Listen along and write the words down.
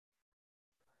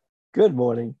Good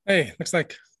morning. Hey, looks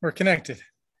like we're connected.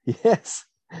 Yes.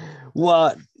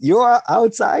 What? You're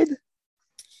outside?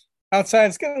 Outside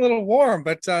it's getting a little warm,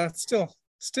 but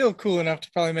still cool enough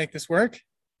to probably make this work.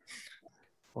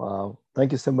 Wow.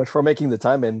 Thank you so much for making the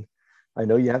time. And I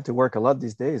know you have to work a lot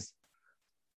these days.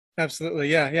 Absolutely.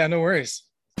 Yeah, yeah, no worries.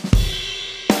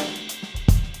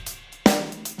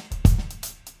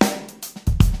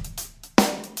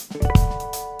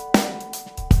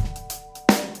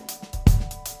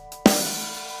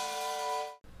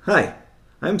 Hi,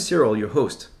 I'm Cyril, your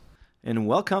host, and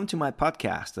welcome to my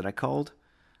podcast that I called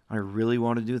I Really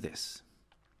Want to Do This.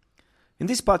 In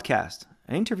this podcast,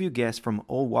 I interview guests from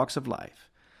all walks of life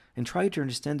and try to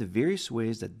understand the various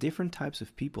ways that different types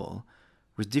of people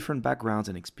with different backgrounds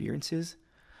and experiences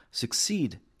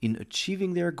succeed in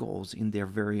achieving their goals in their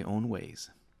very own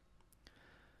ways.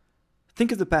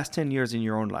 Think of the past 10 years in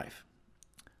your own life.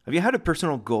 Have you had a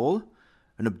personal goal,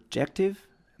 an objective,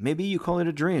 maybe you call it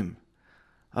a dream,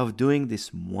 of doing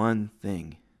this one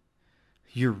thing?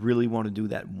 You really want to do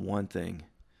that one thing,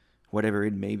 whatever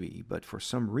it may be, but for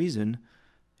some reason,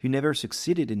 you never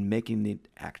succeeded in making it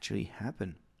actually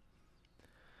happen.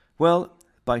 Well,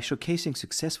 by showcasing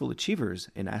successful achievers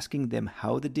and asking them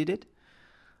how they did it,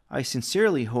 I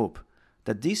sincerely hope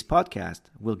that this podcast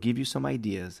will give you some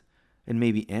ideas and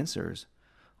maybe answers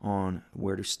on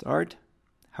where to start,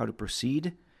 how to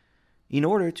proceed, in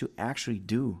order to actually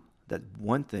do that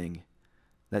one thing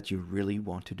that you really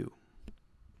want to do.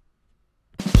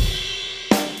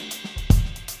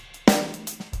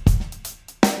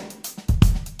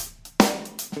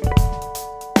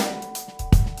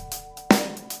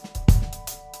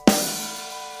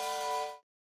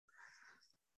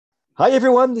 Hi,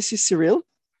 everyone. This is Cyril.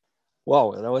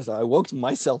 Wow. I woke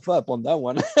myself up on that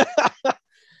one.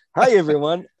 Hi,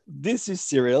 everyone. This is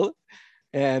Cyril.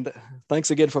 And thanks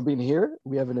again for being here.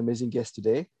 We have an amazing guest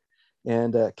today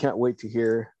and can't wait to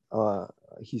hear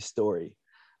his story.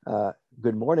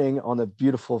 Good morning on a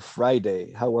beautiful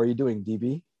Friday. How are you doing,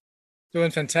 DB?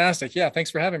 Doing fantastic. Yeah, thanks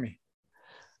for having me.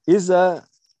 Is uh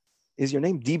is your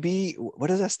name DB? What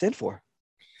does that stand for?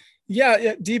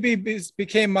 Yeah, DB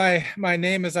became my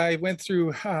name as I went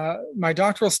through my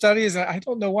doctoral studies. I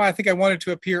don't know why. I think I wanted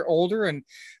to appear older, and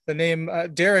the name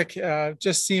Derek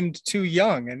just seemed too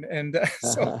young, and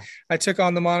so I took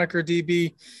on the moniker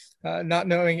DB, not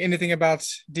knowing anything about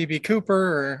DB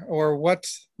Cooper or what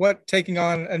taking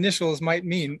on initials might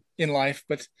mean in life.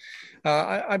 But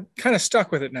I'm kind of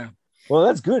stuck with it now. Well,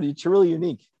 that's good. It's really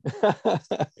unique.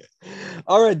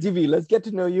 All right, DB, let's get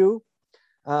to know you.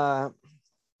 Uh,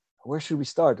 where should we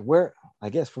start? Where, I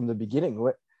guess, from the beginning.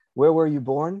 Where were you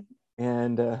born,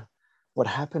 and what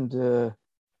happened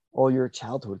all your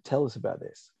childhood? Tell us about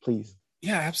this, please.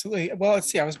 Yeah, absolutely. Well, let's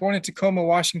see. I was born in Tacoma,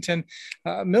 Washington,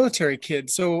 military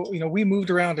kid. So, we moved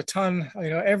around a ton.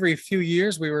 Every few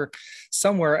years we were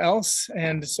somewhere else.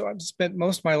 And so I've spent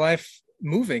most of my life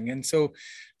moving. And so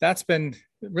that's been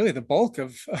really the bulk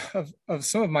of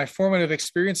some of my formative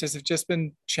experiences have just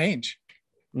been change.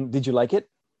 Did you like it?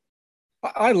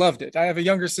 I loved it. I have a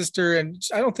younger sister, and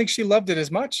I don't think she loved it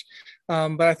as much,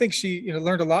 but I think she,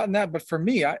 learned a lot in that. But for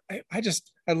me, I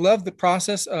love the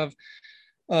process of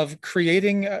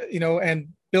creating, and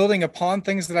building upon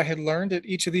things that I had learned at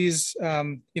each of these,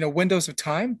 windows of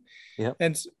time. Yeah.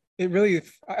 And it really,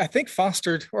 I think,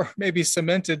 fostered or maybe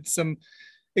cemented some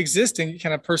existing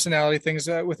kind of personality things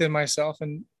within myself.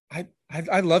 And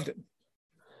I loved it.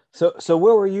 So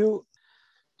where were you?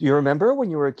 Do you remember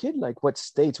when you were a kid? Like what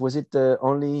states? Was it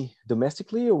only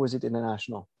domestically or was it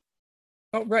international?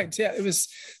 Oh, right. Yeah, it was.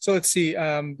 So let's see.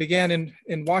 Began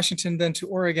in Washington, then to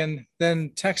Oregon,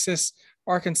 then Texas,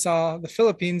 Arkansas, the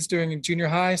Philippines during junior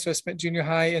high. So I spent junior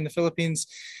high in the Philippines,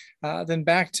 then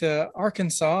back to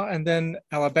Arkansas, and then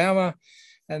Alabama,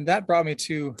 and that brought me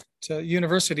to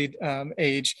university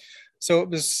age. So it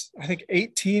was, I think,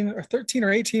 18 or 13 or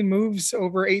 18 moves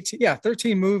over 18. Yeah,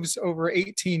 13 moves over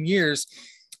 18 years.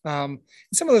 Some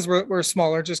of those were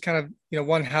smaller, just kind of,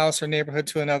 one house or neighborhood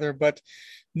to another, but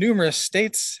numerous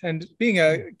states. And being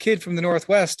a kid from the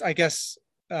Northwest, I guess,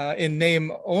 in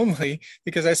name only,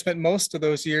 because I spent most of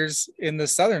those years in the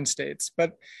southern states.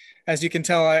 But as you can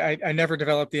tell, I never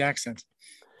developed the accent.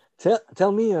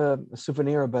 Tell me a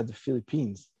souvenir about the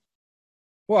Philippines.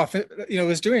 Well, it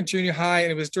was during junior high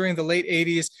and it was during the late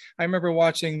 80s. I remember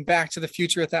watching Back to the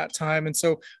Future at that time. And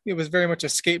so it was very much a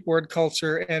skateboard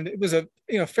culture, and it was a,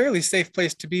 fairly safe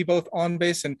place to be both on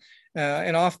base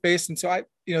and off base. And so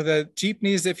the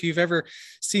jeepneys, if you've ever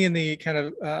seen the kind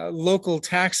of local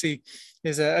taxi,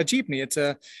 is a jeepney. It's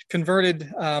a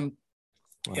converted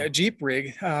Jeep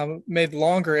rig made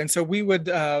longer. And so we would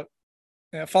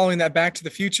following that Back to the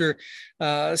Future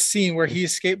scene where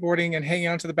he's skateboarding and hanging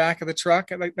onto the back of the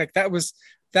truck. Like that was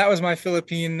my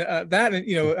Philippine, that,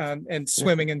 and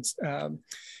swimming and,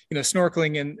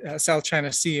 snorkeling in South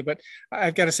China Sea. But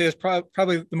I've got to say it's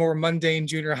probably the more mundane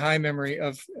junior high memory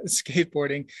of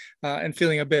skateboarding and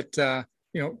feeling a bit,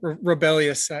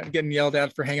 rebellious, getting yelled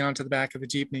at for hanging onto the back of the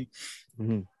jeepney.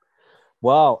 Mm-hmm.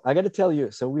 Wow. I got to tell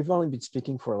you, so we've only been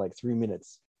speaking for like 3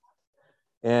 minutes,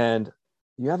 and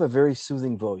you have a very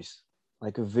soothing voice,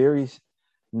 like a very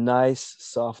nice,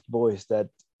 soft voice that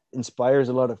inspires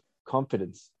a lot of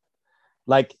confidence.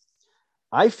 Like,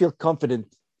 I feel confident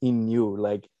in you.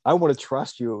 Like, I want to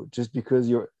trust you just because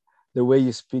the way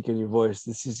you speak and your voice.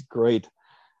 This is great.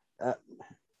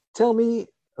 Tell me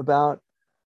about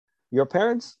your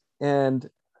parents. And,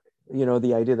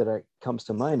 the idea that comes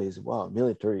to mind is, wow,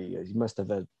 military, you must have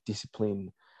a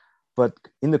discipline. But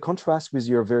in the contrast with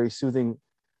your very soothing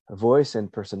voice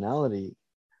and personality,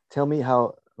 tell me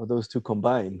how those two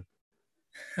combine.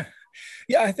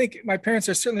 Yeah, I think my parents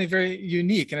are certainly very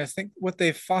unique, and I think what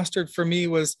they fostered for me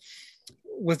was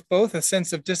with both a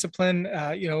sense of discipline.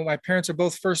 My parents are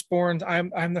both firstborn.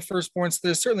 I'm the firstborn, so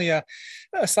there's certainly a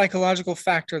psychological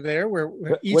factor there where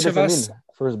each of us mean,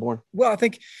 firstborn. Well, I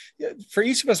think for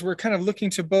each of us, we're kind of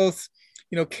looking to both,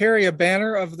 carry a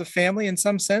banner of the family in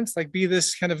some sense, like be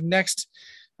this kind of next,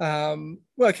 kind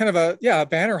of a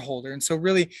banner holder. And so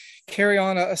really carry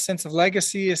on a sense of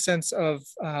legacy, a sense of,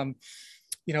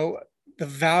 the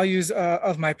values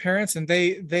of my parents and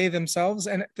they themselves.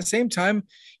 And at the same time,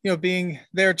 being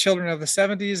their children of the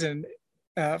 70s and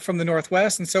from the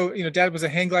Northwest. And so, Dad was a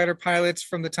hang glider pilot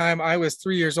from the time I was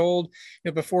 3 years old.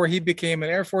 Before he became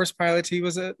an Air Force pilot, he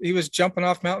was jumping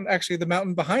off actually the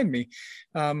mountain behind me.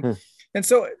 And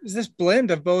so this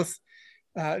blend of both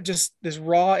just this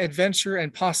raw adventure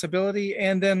and possibility,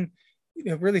 and then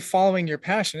really following your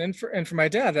passion. And for my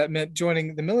dad, that meant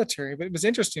joining the military. But it was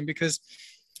interesting because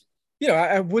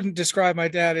I wouldn't describe my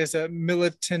dad as a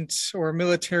militant or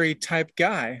military type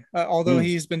guy, although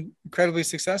he's been incredibly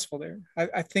successful there.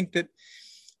 I think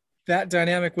that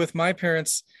dynamic with my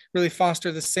parents really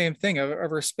fostered the same thing,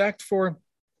 of respect for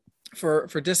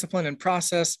discipline and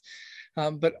process.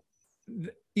 But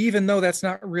even though that's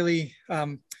not really,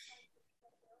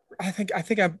 I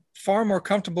think I'm far more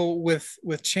comfortable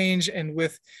with change and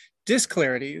with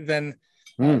disclarity than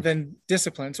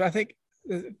discipline. So I think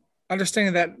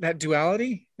understanding that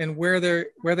duality and where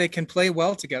they can play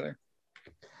well together.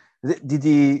 Did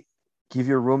he give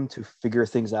you room to figure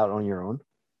things out on your own?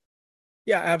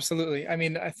 Yeah, absolutely. I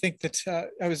mean, I think that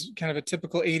I was kind of a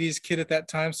typical 80s kid at that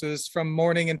time. So it was from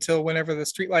morning until whenever the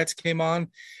streetlights came on,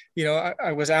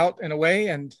 I was out and away,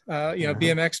 and,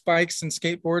 BMX bikes and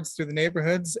skateboards through the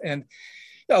neighborhoods, and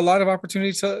a lot of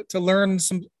opportunity to learn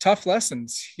some tough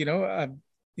lessons, a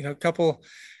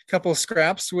couple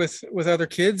scraps with other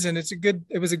kids. And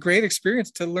it was a great experience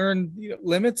to learn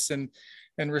limits and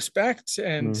respect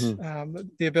and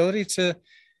the ability to,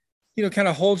 kind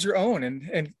of hold your own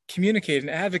and communicate and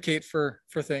advocate for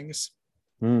things.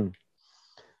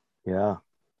 Yeah.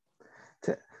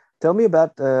 Tell me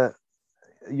about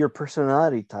your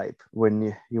personality type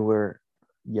when you were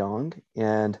young.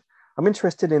 And I'm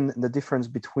interested in the difference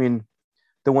between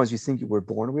the ones you think you were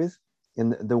born with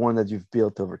and the one that you've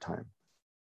built over time.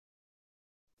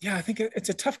 Yeah, I think it's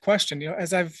a tough question.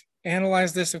 As I've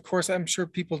analyzed this, of course, I'm sure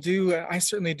people do. I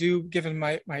certainly do, given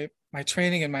my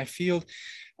training and my field.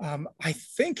 I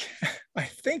think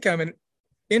I'm an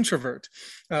introvert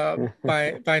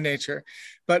by nature,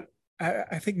 but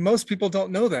I think most people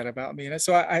don't know that about me. And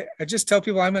so I just tell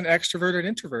people I'm an extroverted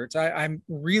introvert. I'm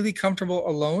really comfortable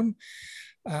alone,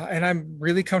 and I'm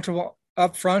really comfortable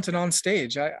up front and on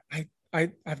stage.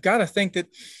 I've got to think that,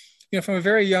 from a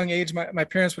very young age, my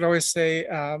parents would always say,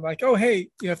 like, oh, hey,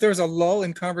 if there was a lull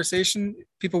in conversation,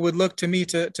 people would look to me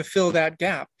to fill that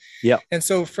gap. Yeah. And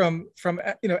so from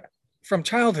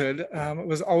childhood, it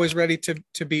was always ready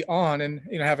to be on and,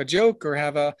 have a joke or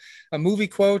have a movie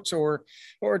quote or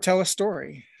tell a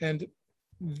story. And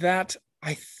that,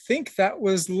 I think that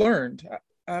was learned.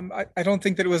 I don't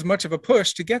think that it was much of a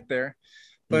push to get there,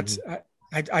 but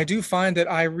I do find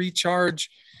that I recharge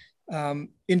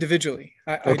individually.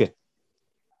 Okay.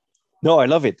 No, I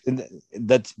love it. And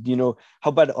that's, how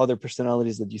about other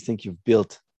personalities that you think you've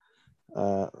built?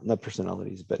 Not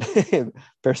personalities, but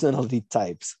personality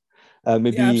types.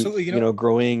 Maybe, yeah, absolutely.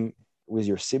 Growing with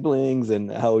your siblings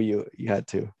and how you had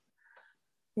to.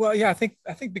 Well, yeah, I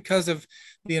think because of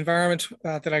the environment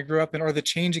that I grew up in, or the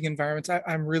changing environments,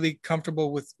 I'm really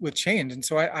comfortable with change. And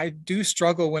so I do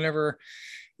struggle whenever,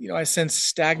 I sense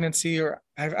stagnancy, or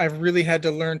I've really had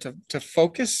to learn to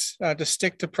focus, to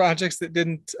stick to projects that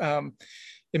didn't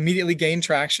immediately gain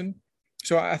traction.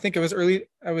 So I think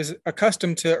I was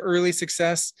accustomed to early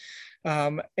success.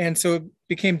 And so it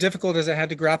became difficult as I had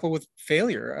to grapple with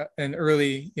failure in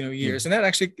early, years. And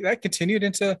that continued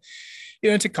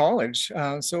into college.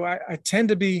 So I tend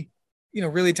to be,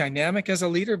 really dynamic as a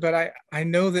leader, but I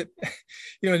know that,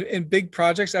 in big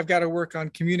projects, I've got to work on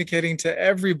communicating to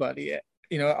everybody,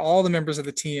 all the members of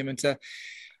the team, and to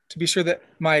be sure that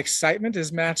my excitement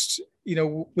is matched,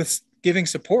 with giving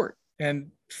support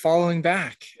and following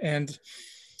back, and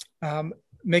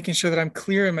making sure that I'm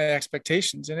clear in my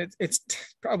expectations. And it's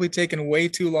probably taken way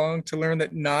too long to learn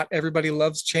that not everybody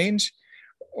loves change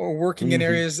or working in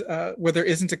areas where there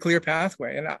isn't a clear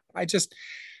pathway. And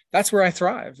that's where I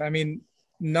thrive. I mean,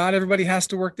 not everybody has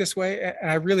to work this way.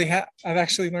 And I've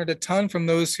actually learned a ton from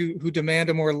those who demand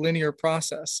a more linear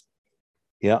process.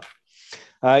 Yeah.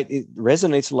 It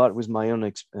resonates a lot with my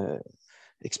own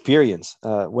experience.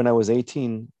 When I was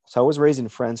 18, so I was raised in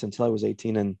France until I was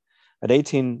 18. And at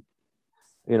 18,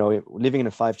 living in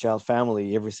a 5-child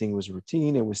family, everything was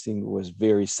routine. Everything was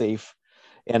very safe.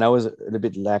 And I was a little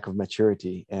bit lack of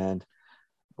maturity. And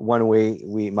one way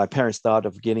my parents thought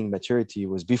of getting maturity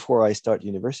was, before I start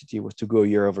university, was to go a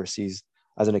year overseas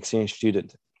as an exchange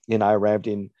student. And I arrived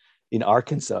in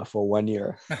Arkansas for 1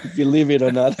 year, believe it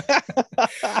or not.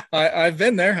 I've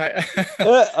been there.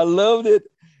 I loved it.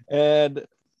 And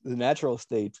the natural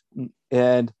state.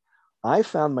 And I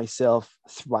found myself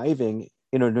thriving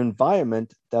in an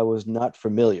environment that was not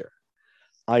familiar.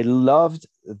 I loved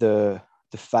the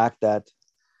fact that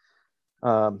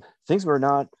things were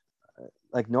not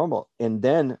like normal. And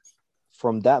then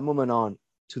from that moment on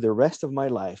to the rest of my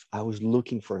life, I was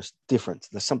looking for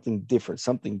something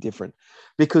different,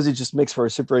 because it just makes for a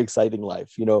super exciting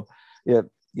life. You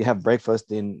have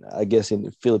breakfast in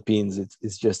the Philippines.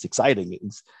 It's just exciting.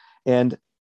 And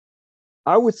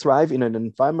I would thrive in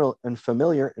an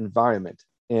unfamiliar environment.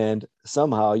 And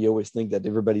somehow you always think that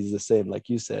everybody's the same, like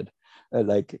you said.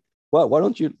 Why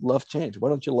don't you love change? Why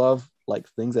don't you love like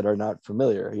things that are not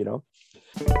familiar,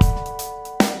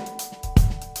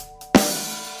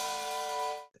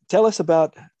 Tell us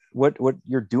about what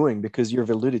you're doing, because you've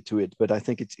alluded to it, but I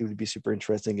think it would be super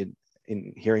interesting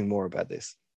in hearing more about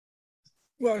this.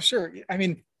 Well, sure. I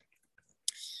mean,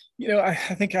 I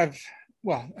think I've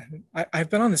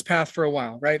been on this path for a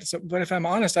while, right? So, but if I'm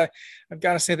honest, I've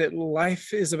got to say that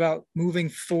life is about moving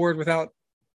forward without,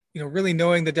 really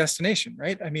knowing the destination,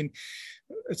 right? I mean,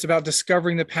 it's about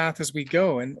discovering the path as we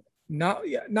go, and not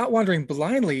wandering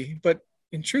blindly, but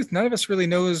in truth, none of us really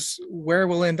knows where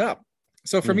we'll end up.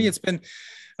 So for me, it's been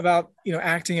about,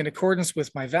 acting in accordance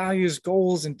with my values,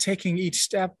 goals, and taking each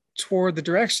step toward the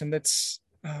direction that's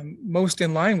most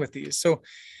in line with these. So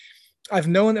I've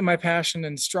known that my passion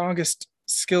and strongest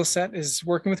skill set is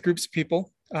working with groups of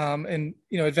people, and,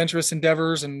 adventurous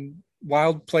endeavors and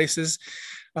wild places.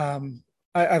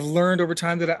 I've learned over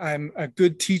time that I'm a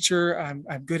good teacher.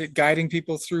 I'm good at guiding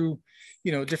people through,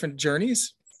 different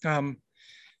journeys. And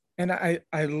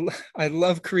I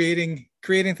love creating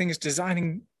things,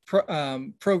 designing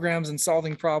programs, and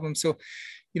solving problems. So,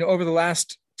 over the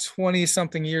last 20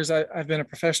 something years, I've been a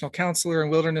professional counselor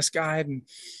and wilderness guide,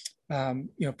 and,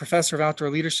 professor of outdoor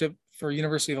leadership for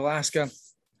University of Alaska.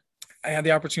 I had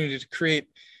the opportunity to create,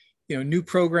 new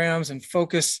programs and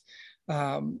focus,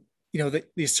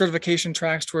 these certification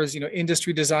tracks towards,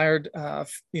 industry desired,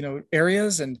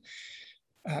 areas. And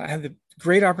I had the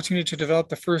great opportunity to develop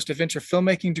the first adventure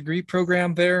filmmaking degree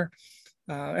program there.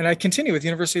 And I continue with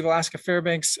University of Alaska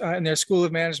Fairbanks in their School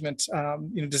of Management,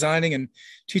 designing and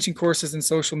teaching courses in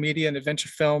social media and adventure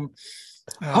film.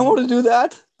 I want to do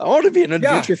that. I want to be an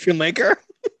adventure filmmaker.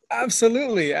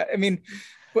 Absolutely. I mean,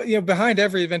 but behind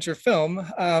every adventure film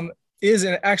is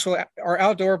our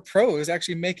outdoor pro is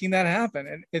actually making that happen.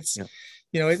 And it's,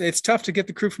 it's tough to get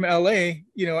the crew from LA,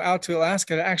 out to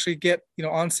Alaska to actually get,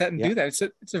 on set and do that.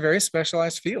 It's a very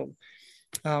specialized field.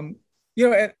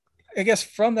 I guess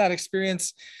from that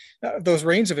experience, those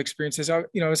range of experiences, I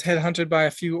was headhunted by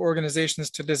a few organizations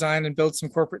to design and build some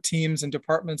corporate teams and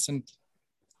departments, and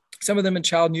some of them in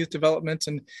child and youth development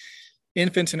and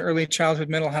infant and early childhood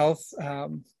mental health. I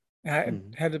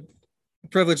had the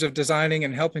privilege of designing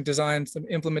and helping design some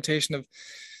implementation of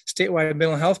statewide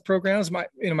mental health programs.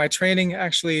 My training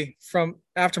actually from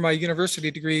after my university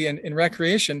degree in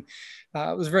recreation,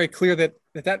 it was very clear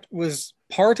that was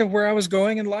part of where I was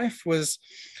going in life, was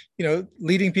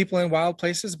leading people in wild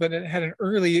places. But it had an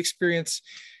early experience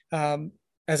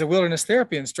as a wilderness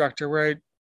therapy instructor, where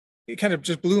it kind of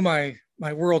just blew my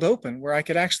world open, where I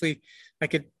could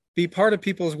be part of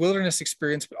people's wilderness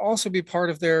experience, but also be part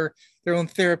of their own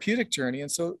therapeutic journey.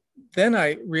 And so then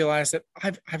I realized that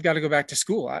I've got to go back to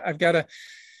school. I've got to,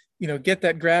 get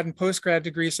that grad and post-grad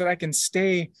degree so that I can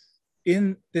stay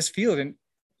in this field. And,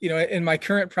 in my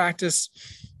current practice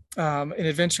in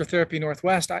Adventure Therapy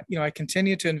Northwest, I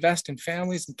continue to invest in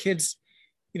families and kids,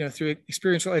 through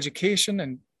experiential education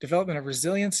and development of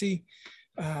resiliency,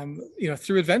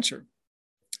 through adventure,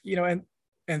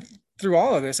 and through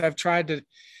all of this, I've tried to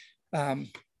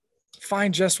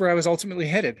find just where I was ultimately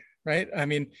headed, right? I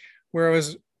mean, what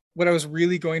I was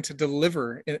really going to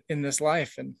deliver in this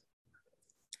life. And,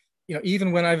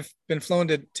 even when I've been flown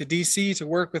to DC to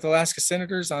work with Alaska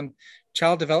senators on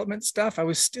child development stuff, I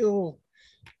was still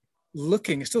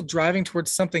driving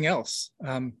towards something else.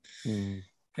 And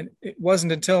it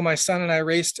wasn't until my son and I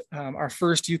raced our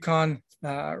first Yukon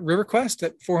River Quest,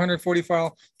 that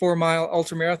 444-mile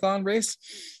ultramarathon race,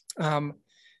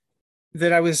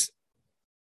 that I was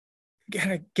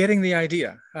kind of getting the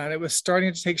idea. And it was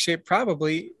starting to take shape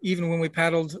probably even when we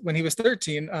paddled when he was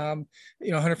 13,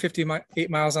 158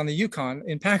 miles on the Yukon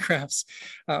in pack rafts,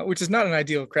 which is not an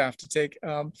ideal craft to take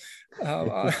on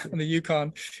the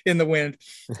Yukon in the wind.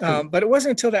 But it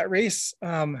wasn't until that race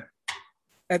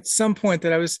at some point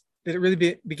that it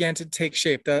really began to take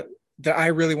shape, that I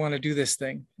really want to do this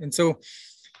thing. And so,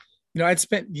 I'd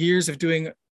spent years of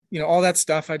doing, all that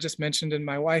stuff I just mentioned, and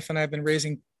my wife and I have been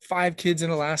raising 5 kids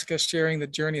in Alaska, sharing the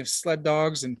journey of sled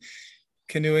dogs and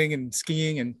canoeing and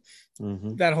skiing and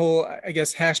that whole, I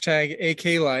guess, hashtag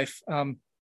AK life, and,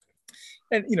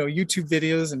 YouTube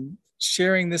videos and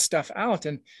sharing this stuff out.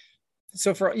 And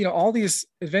so for, all these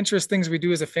adventurous things we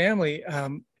do as a family,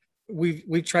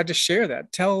 we've tried to share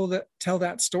that, tell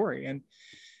that story. And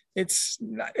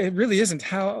it really isn't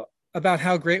about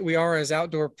how great we are as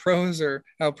outdoor pros or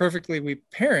how perfectly we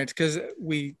parent, because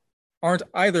we aren't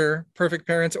either perfect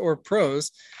parents or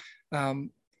pros.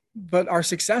 But our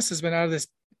success has been out of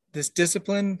this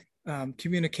discipline,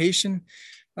 communication,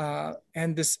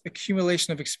 and this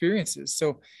accumulation of experiences.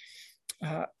 So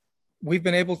we've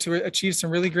been able to achieve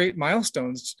some really great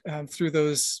milestones through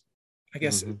those, I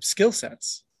guess, skill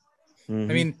sets. I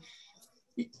mean,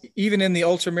 even in the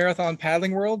ultra marathon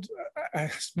paddling world,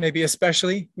 maybe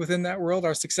especially within that world,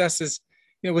 our success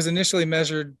was initially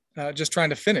measured just trying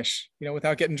to finish,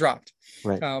 without getting dropped.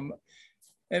 Right.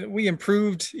 And we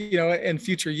improved, in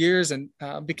future years and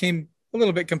became a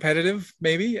little bit competitive,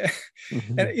 maybe.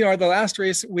 And, the last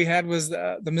race we had was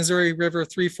the Missouri River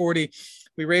 340.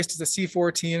 We raced as a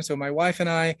C4 team. So my wife and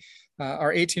I,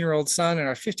 our 18-year-old son and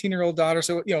our 15-year-old daughter.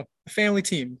 So, a family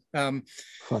team.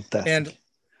 Fantastic. And,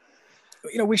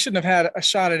 we shouldn't have had a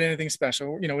shot at anything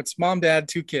special. It's mom, dad,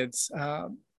 2 kids.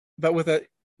 But with a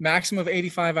maximum of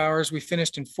 85 hours, we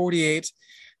finished in 48.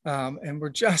 And we're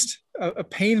just a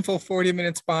painful 40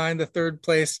 minutes behind the third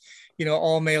place,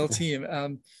 all male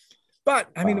team. But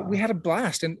I mean, we had a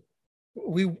blast, and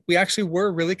we actually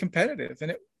were really competitive,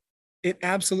 and it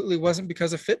absolutely wasn't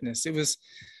because of fitness. It was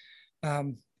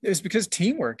because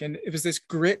teamwork, and it was this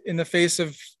grit in the face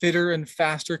of fitter and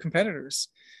faster competitors.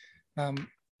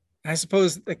 I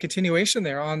suppose the continuation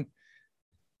there on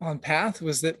path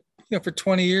was that, for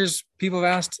 20 years, people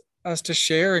have asked us to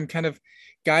share and kind of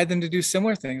guide them to do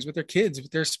similar things with their kids,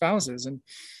 with their spouses, and,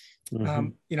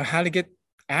 how to get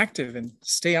active and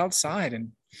stay outside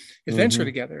and adventure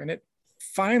together. And it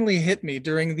finally hit me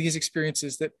during these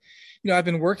experiences that, I've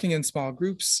been working in small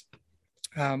groups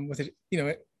with,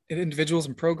 individuals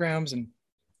and programs, and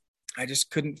I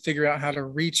just couldn't figure out how to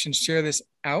reach and share this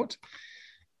out.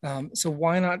 So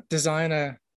why not design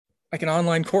an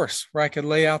online course where I could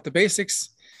lay out the basics,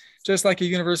 just like a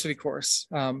university course.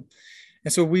 And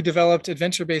so we developed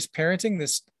Adventure-Based Parenting,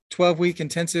 this 12-week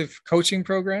intensive coaching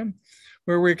program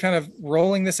where we're kind of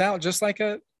rolling this out just like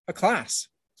a class.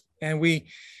 And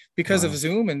because of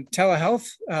Zoom and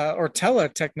telehealth or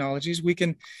teletechnologies, we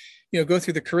can, go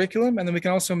through the curriculum, and then we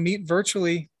can also meet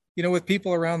virtually, with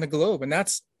people around the globe. And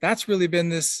that's really been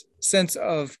this sense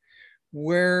of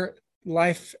where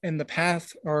life and the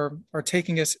path are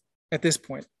taking us at this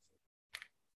point.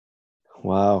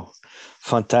 Wow.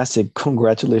 Fantastic.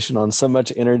 Congratulations on so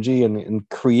much energy and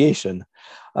creation.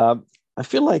 I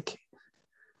feel like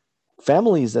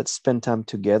families that spend time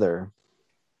together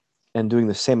and doing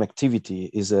the same activity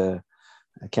is a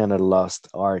kind of lost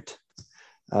art.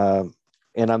 And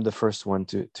I'm the first one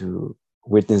to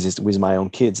witness this with my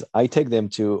own kids. I take them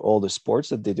to all the sports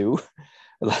that they do,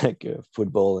 like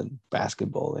football and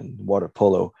basketball and water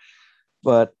polo,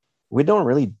 but we don't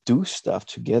really do stuff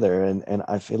together. And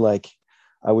I feel like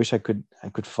I wish I could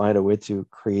find a way to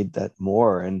create that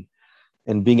more, and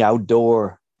being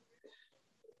outdoor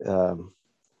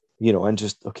and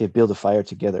just, okay, build a fire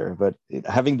together. But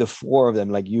having the four of them,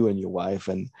 like you and your wife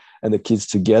and the kids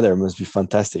together, must be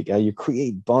fantastic. You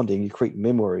create bonding, you create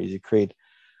memories, you create,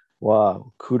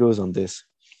 wow, kudos on this.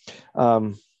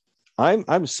 um,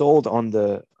 I'm sold on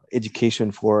the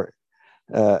education for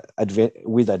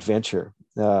with adventure.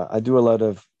 I do a lot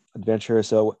of adventure.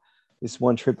 So this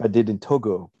one trip I did in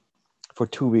Togo for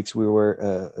 2 weeks, we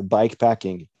were bike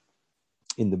packing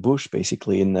in the bush,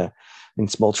 basically in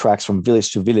small tracks from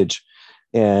village to village.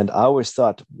 And I always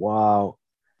thought, wow,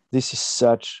 this is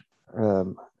such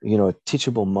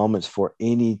teachable moments for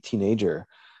any teenager,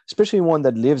 especially one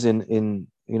that lives in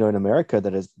America,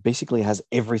 that is basically has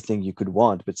everything you could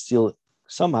want, but still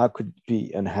somehow could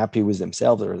be unhappy with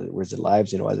themselves or with their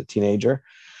lives, as a teenager,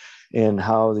 and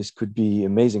how this could be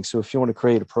amazing. So if you want to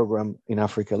create a program in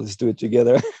Africa, let's do it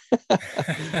together.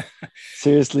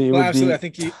 Seriously, it Well, would absolutely. be I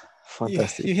think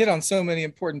fantastic. you hit on so many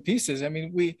important pieces. I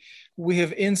mean, we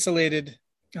have insulated,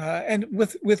 and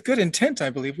with good intent, I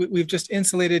believe, we've just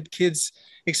insulated kids'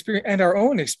 experience and our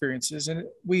own experiences, and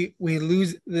we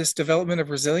lose this development of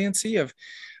resiliency, of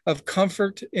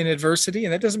comfort in adversity.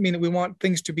 And that doesn't mean that we want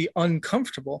things to be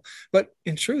uncomfortable, but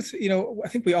in truth, I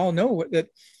think we all know that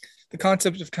the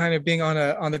concept of kind of being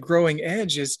on the growing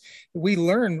edge is we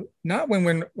learn not when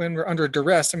we're under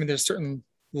duress. I mean, there's certain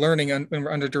learning when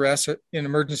we're under duress or in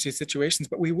emergency situations,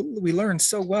 but we learn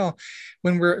so well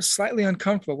when we're slightly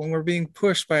uncomfortable, when we're being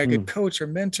pushed by a good Mm. coach or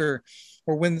mentor,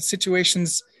 or when the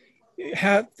situations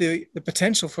have the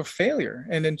potential for failure.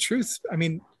 And in truth, I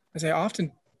mean, as I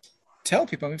often tell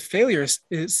people, I mean, failure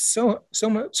is so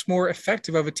much more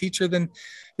effective of a teacher than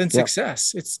Yeah.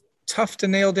 success. It's tough to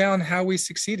nail down how we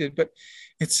succeeded, but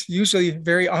it's usually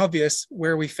very obvious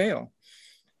where we fail.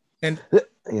 And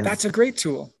Yeah. that's a great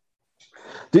tool.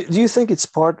 Do you think it's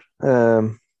part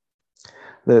the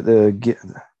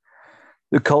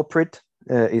culprit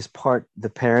is part the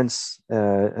parents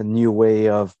a new way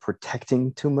of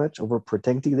protecting too much, over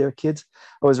protecting their kids?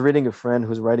 I was reading a friend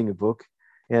who's writing a book,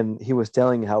 and he was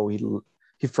telling how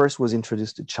he first was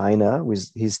introduced to China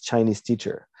with his Chinese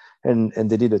teacher, and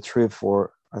they did a trip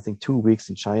for, I think, 2 weeks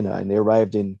in China, and they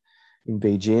arrived in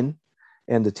Beijing,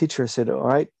 and the teacher said, all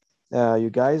right, you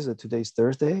guys, today's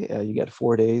Thursday, you get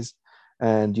 4 days,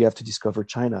 and you have to discover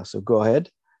China, so go ahead,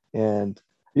 and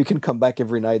you can come back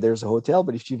every night. There's a hotel,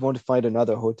 but if you want to find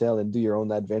another hotel and do your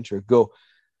own adventure, go.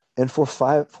 And for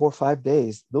 4 or 5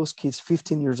 days, those kids,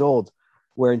 15 years old,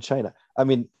 were in China. I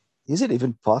mean, is it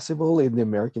even possible in the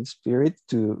American spirit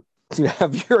to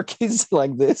have your kids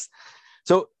like this?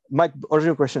 So my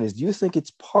original question is, do you think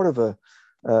it's part of a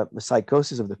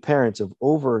psychosis of the parents of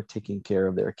over taking care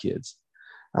of their kids,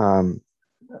 um,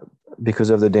 because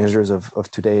of the dangers of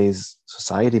today's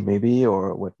society, maybe,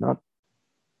 or whatnot?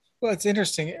 Well, it's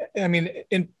interesting. I mean,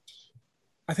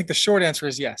 I think the short answer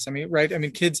is yes. I mean, right? I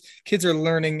mean, kids are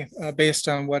learning based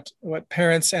on what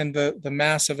parents and the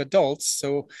mass of adults,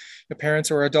 so the parents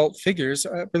or adult figures,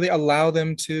 really allow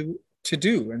them to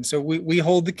do. And so we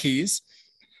hold the keys,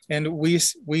 and we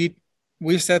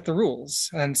set the rules.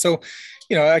 And so,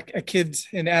 a kid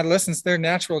in adolescence, their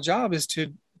natural job is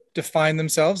to define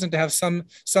themselves and to have some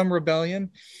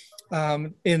rebellion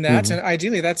in that. Mm-hmm. And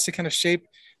ideally, that's to kind of shape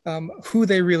who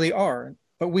they really are.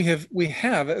 But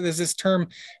there's this term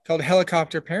called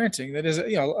helicopter parenting that is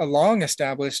a long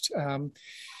established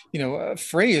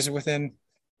phrase within.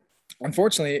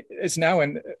 Unfortunately, it's now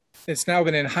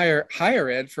been in higher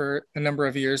ed for a number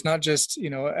of years, not just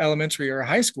elementary or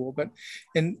high school, but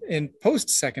in post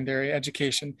secondary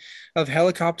education, of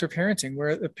helicopter parenting,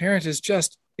 where the parent is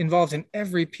just involved in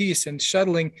every piece and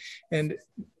shuttling and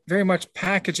very much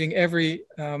packaging every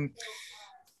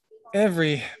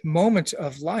moment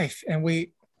of life. And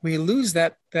we lose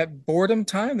that boredom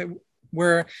time,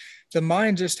 where the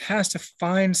mind just has to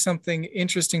find something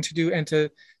interesting to do and to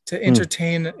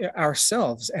entertain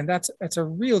ourselves. And that's a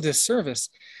real disservice.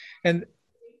 And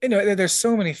there's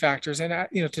so many factors, and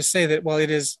to say that, well,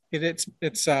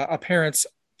 it's a parent's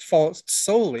fault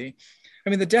solely. I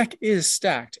mean, the deck is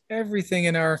stacked. Everything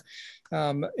in our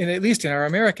at least in our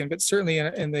American, but certainly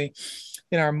in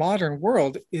our modern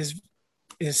world is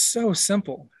so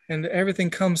simple, and everything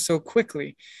comes so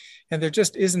quickly, and there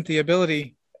just isn't the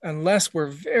ability, unless we're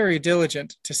very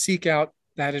diligent, to seek out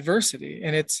that adversity.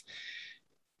 And it's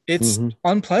Mm-hmm.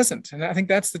 unpleasant. And I think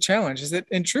that's the challenge, is that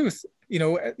in truth,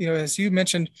 as you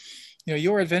mentioned,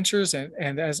 your adventures,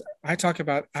 and as I talk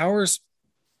about ours,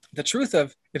 the truth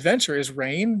of adventure is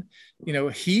rain,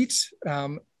 heat,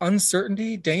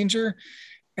 uncertainty, danger.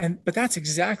 But that's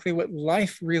exactly what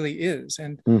life really is.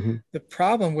 And Mm-hmm. the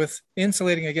problem with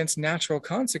insulating against natural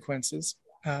consequences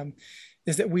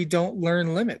is that we don't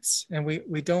learn limits, and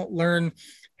we don't learn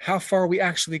how far we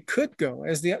actually could go.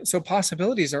 So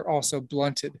possibilities are also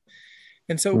blunted,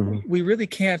 and so we really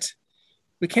can't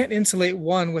insulate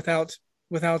one without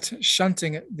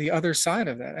shunting the other side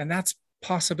of that, and that's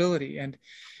possibility and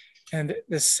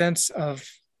this sense of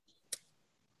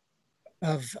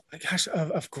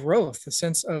growth, the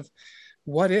sense of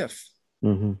what if.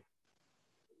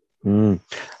 Mm-hmm.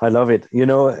 I love it.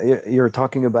 You're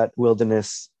talking about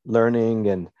wilderness learning,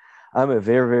 and I'm a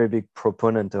very, very big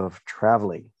proponent of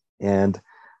traveling and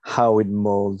how it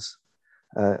molds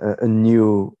a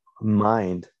new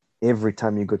mind every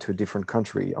time you go to a different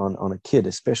country, on a kid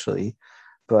especially.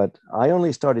 But I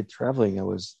only started traveling.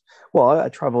 I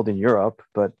traveled in Europe,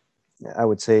 but I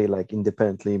would say like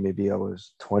independently, maybe I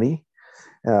was 20.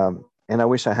 And I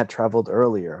wish I had traveled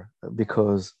earlier,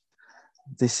 because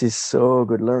this is so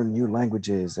good. Learn new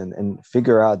languages and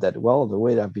figure out that, well, the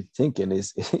way that I've been thinking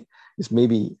is is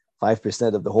maybe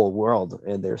 5% of the whole world,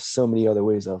 and there's so many other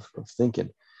ways of thinking.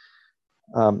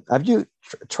 Have you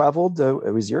traveled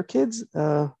with your kids?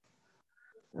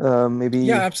 Maybe.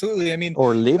 Yeah, absolutely. I mean,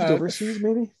 or lived overseas,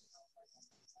 maybe.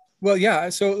 Well, yeah.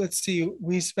 So let's see.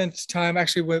 We spent time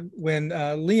actually when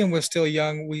Liam was still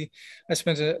young. We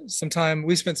spent some time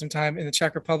in the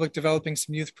Czech Republic developing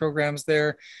some youth programs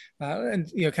there,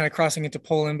 and kind of crossing into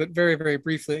Poland, but very, very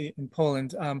briefly in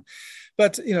Poland.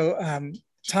 But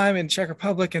time in Czech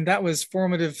Republic, and that was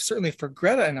formative, certainly for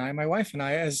Greta and I, my wife and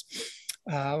I, as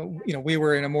we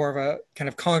were in a more of a kind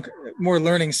of more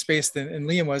learning space than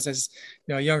Liam was as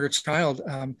a younger child.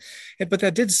 But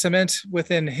that did cement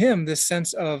within him this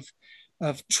sense of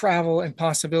travel and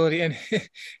possibility, and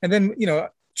then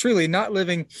truly not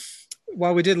living.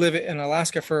 While we did live in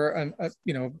Alaska for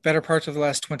better parts of the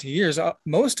last 20 years,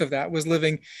 most of that was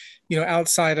living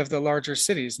outside of the larger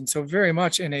cities, and so very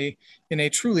much in a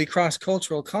truly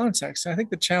cross-cultural context. And I think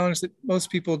the challenge that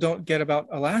most people don't get about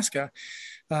Alaska,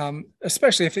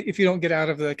 especially if you don't get out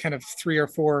of the kind of 3 or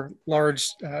 4 large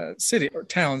city or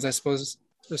towns, I suppose,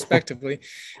 respectively,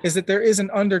 is that there is an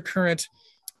undercurrent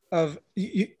of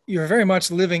you're very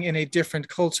much living in a different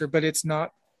culture, but it's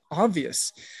not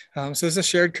obvious. So there's a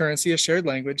shared currency, a shared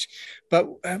language, but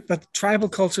tribal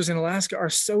cultures in Alaska are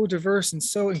so diverse and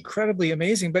so incredibly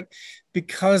amazing. But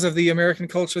because of the American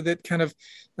culture that kind of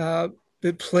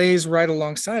that plays right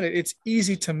alongside it, it's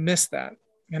easy to miss that.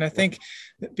 And I think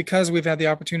that because we've had the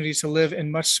opportunity to live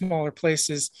in much smaller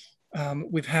places,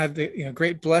 we've had the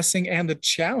great blessing and the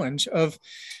challenge of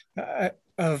kind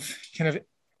of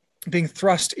being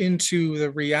thrust into the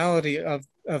reality of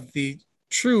the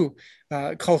true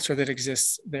culture that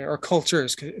exists there, or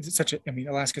cultures, because it's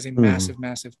Alaska is a massive,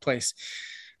 massive place.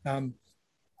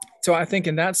 So I think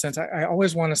in that sense, I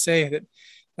always want to say that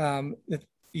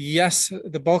yes,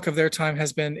 the bulk of their time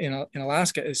has been in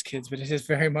Alaska as kids, but it has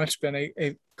very much been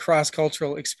a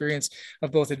cross-cultural experience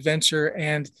of both adventure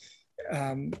and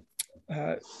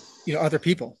other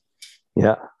people.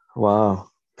 Yeah. Wow.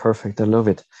 Perfect. I love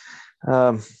it.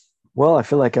 Well, I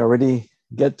feel like I already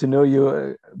get to know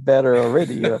you better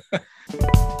already.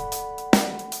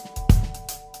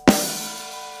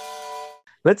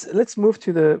 Let's move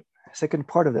to the second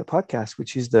part of the podcast,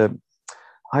 which is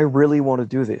I really want to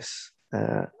do this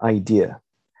idea.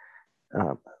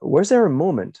 Was there a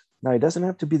moment? Now, it doesn't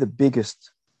have to be the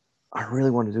biggest, I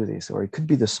really want to do this, or it could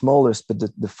be the smallest, but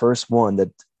the first one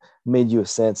that made you a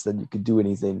sense that you could do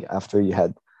anything after you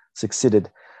had succeeded.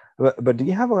 But do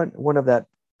you have one of that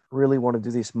really want to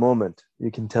do this moment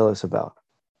you can tell us about?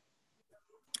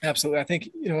 Absolutely. I think,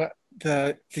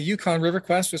 the Yukon River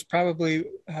Quest was probably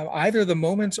either the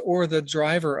moment or the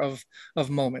driver of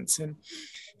moments. And,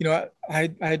 I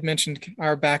had mentioned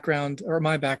our background, or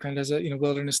my background as a,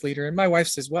 wilderness leader, and my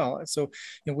wife's as well. So,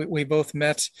 we both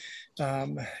met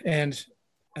and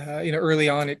early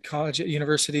on at college, at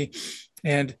university,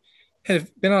 and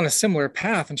have been on a similar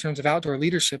path in terms of outdoor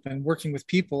leadership and working with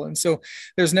people. And so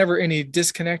there's never any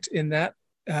disconnect in that,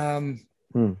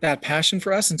 that passion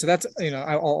for us. And so that's,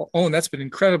 I'll own that's been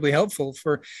incredibly helpful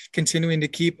for continuing to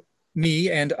keep me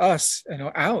and us,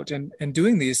 out and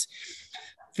doing these.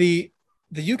 The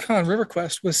Yukon River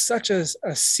Quest was such a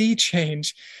sea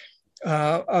change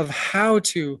of how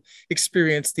to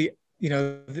experience the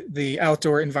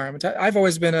outdoor environment. I've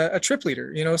always been a trip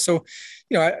leader, so,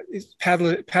 I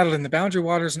paddled in the Boundary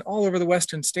Waters and all over the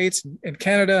Western states and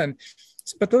Canada.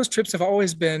 But those trips have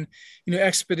always been,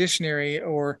 expeditionary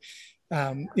or,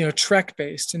 trek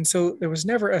based. And so there was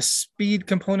never a speed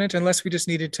component unless we just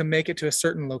needed to make it to a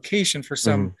certain location for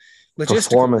some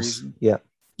logistical reason. Yeah.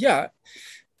 Yeah.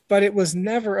 But it was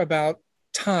never about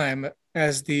time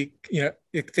as the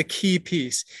key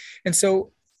piece. And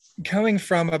so coming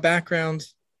from a background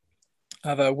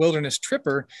of a wilderness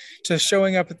tripper to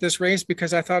showing up at this race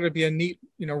because I thought it'd be a neat,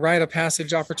 rite of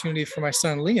passage opportunity for my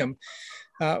son, Liam.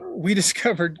 We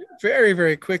discovered very,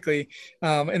 very quickly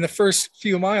in the first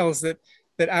few miles that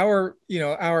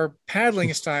our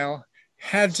paddling style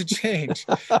had to change.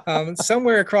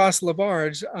 Somewhere across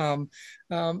Laberge,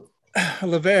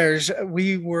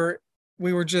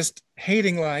 we were just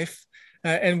hating life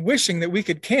and wishing that we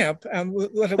could camp.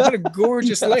 What a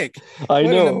gorgeous lake! I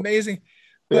what know. An amazing.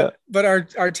 But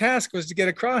our task was to get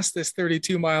across this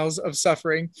 32 miles of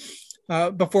suffering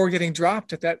before getting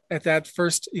dropped at that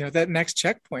first, that next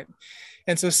checkpoint.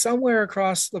 And so somewhere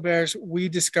across Laberge, we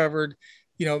discovered,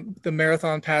 the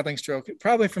marathon paddling stroke,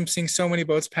 probably from seeing so many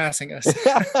boats passing us.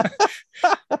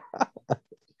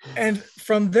 And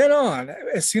from then on,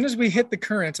 as soon as we hit the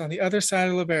current on the other side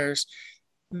of Laberge,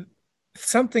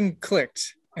 something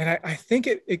clicked. And I think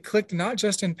it clicked not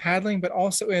just in paddling, but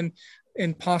also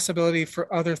in possibility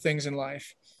for other things in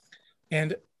life.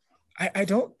 And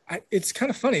it's kind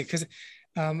of funny because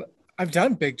I've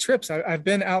done big trips. I've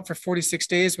been out for 46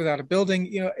 days without a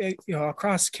building,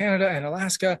 across Canada and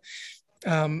Alaska,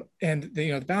 and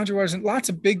the Boundary Waters and lots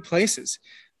of big places.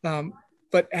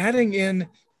 But adding in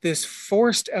this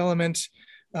forced element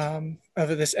of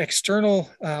this external,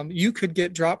 you could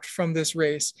get dropped from this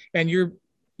race and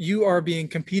you are being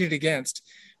competed against,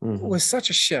 was such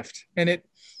a shift. And it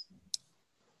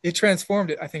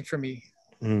transformed it, I think, for me.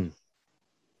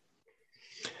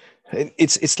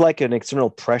 It's like an external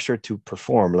pressure to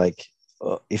perform. Like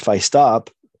if I stop,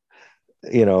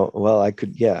 I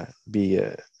could, be,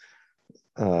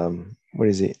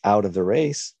 out of the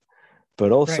race,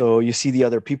 but also you see the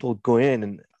other people go in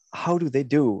and how do they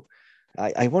do?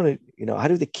 I want to, how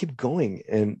do they keep going?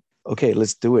 And okay,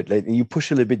 let's do it. Like you push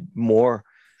a little bit more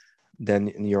than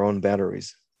in your own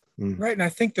batteries. Right. And I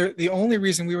think the only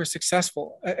reason we were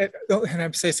successful, and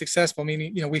I say successful,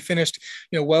 meaning, we finished,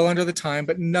 well under the time,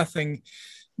 but nothing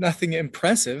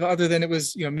impressive other than it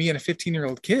was, me and a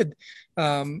 15-year-old kid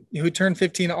who turned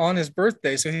 15 on his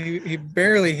birthday. So he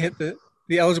barely hit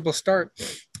the eligible start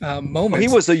moment. Well, he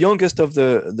was the youngest of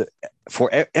the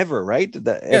forever, right?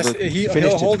 Yes,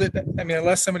 he'll hold it. I mean,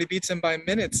 unless somebody beats him by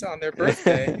minutes on their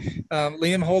birthday,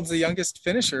 Liam holds the youngest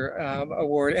finisher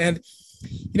award. And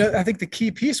I think the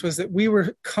key piece was that we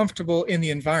were comfortable in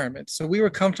the environment. So we were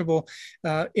comfortable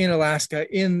in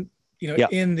Alaska, in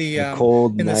the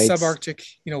cold in nights. The subarctic,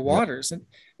 waters. And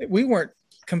we weren't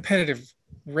competitive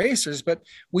racers, but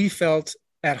we felt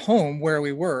at home where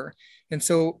we were. And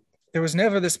so there was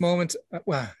never this moment.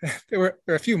 There were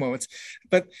a few moments,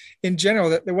 but in general,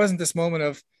 there wasn't this moment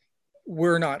of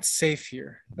we're not safe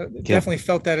here. Definitely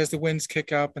felt that as the winds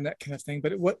kick up and that kind of thing.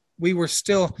 But we were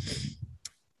still.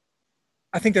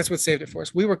 I think that's what saved it for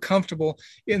us. We were comfortable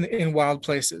in wild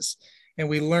places, and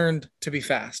we learned to be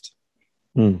fast.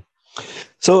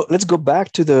 So let's go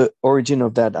back to the origin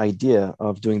of that idea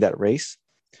of doing that race.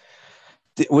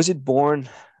 Was it born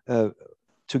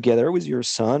together with your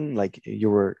son? Like you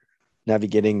were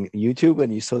navigating YouTube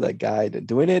and you saw that guy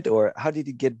doing it, or how did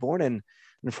it get born? And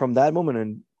from that moment,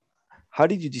 and how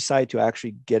did you decide to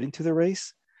actually get into the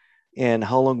race? And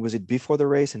how long was it before the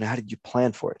race? And how did you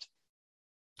plan for it?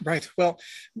 Right. Well,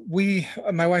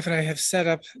 my wife and I have set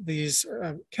up these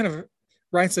kind of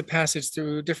rites of passage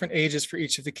through different ages for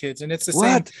each of the kids. And it's the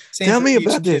same. Tell me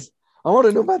about this. I want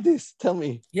to know about this. Tell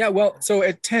me. Yeah. Well, so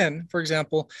at 10, for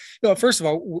example, first of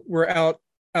all, we're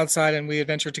outside and we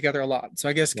adventure together a lot. So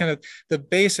I guess kind of the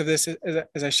base of this,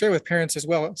 as I share with parents as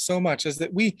well, so much is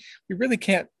that we really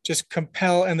can't just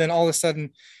compel and then all of a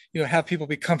sudden, have people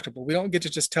be comfortable. We don't get to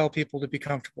just tell people to be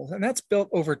comfortable. And that's built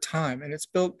over time and it's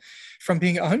built from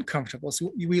being uncomfortable.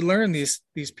 So we learn these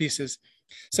pieces.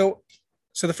 So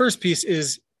the first piece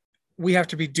is we have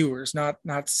to be doers,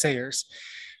 not sayers.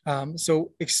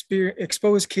 So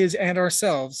expose kids and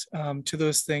ourselves to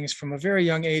those things from a very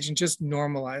young age and just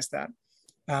normalize that.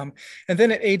 And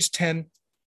then at age 10,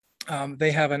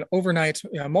 they have an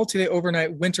multi-day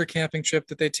overnight winter camping trip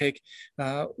that they take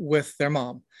with their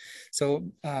mom.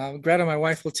 So Greta, my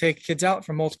wife, will take kids out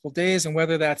for multiple days, and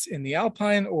whether that's in the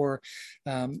Alpine or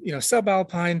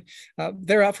subalpine,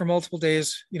 they're out for multiple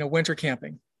days, winter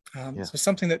camping. So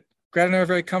something that Greta and I are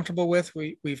very comfortable with.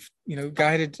 We've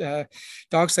guided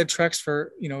dog sled treks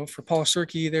for Paul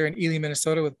Shirky there in Ely,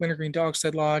 Minnesota, with Wintergreen Dog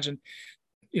Sled Lodge, and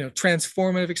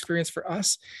transformative experience for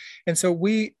us. And so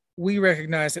we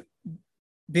recognize that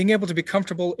being able to be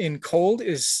comfortable in cold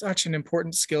is such an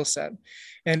important skill set.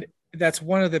 And that's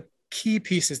one of the key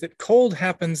pieces, that cold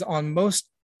happens on most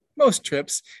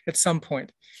trips at some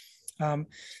point.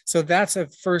 So that's a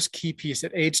first key piece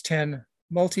at age 10,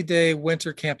 multi-day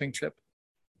winter camping trip.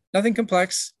 nothing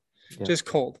complex, Yeah. just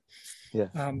cold. Yeah.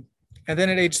 And then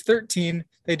at age 13,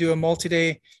 they do a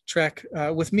multi-day trek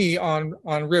with me on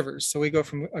rivers. So we go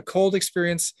from a cold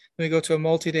experience, then we go to a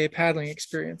multi-day paddling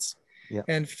experience. Yeah.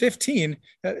 And 15,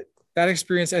 that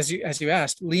experience, as you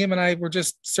asked, Liam and I were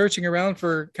just searching around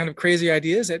for kind of crazy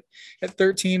ideas. At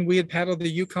 13, we had paddled the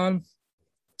Yukon,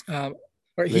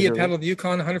 or he had paddled the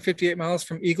Yukon 158 miles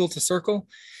from Eagle to Circle.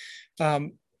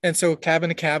 And so cabin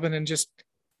to cabin, and just,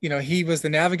 he was the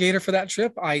navigator for that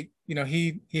trip.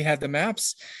 He had the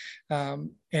maps,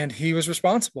 and he was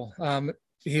responsible.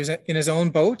 He was in his own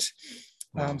boat.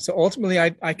 Wow. So ultimately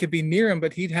I could be near him,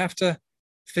 but he'd have to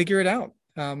figure it out.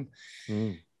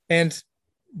 And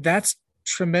that's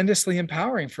tremendously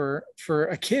empowering for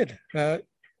a kid.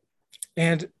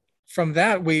 And from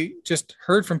that, we just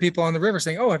heard from people on the river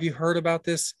saying, "Oh, have you heard about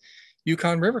this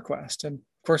Yukon River Quest?" And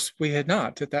of course we had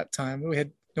not at that time. We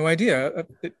had no idea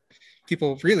that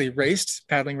people really raced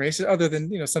paddling races other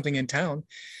than, something in town.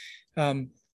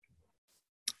 And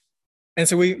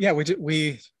so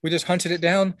we just hunted it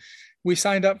down. We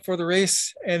signed up for the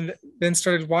race and then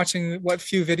started watching what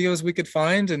few videos we could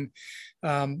find, and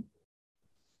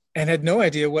had no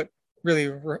idea what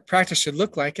really practice should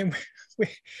look like. And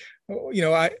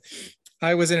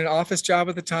I was in an office job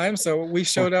at the time, so we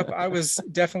showed up. I was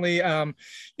definitely, a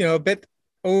bit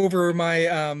over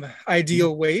my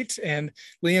ideal weight, and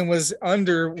Liam was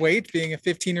underweight, being a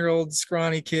 15-year-old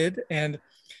scrawny kid. And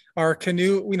our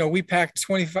canoe, we packed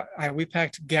we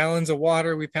packed gallons of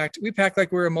water. We packed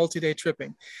like we were a multi-day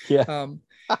tripping. Yeah.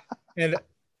 And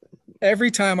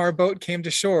every time our boat came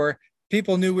to shore,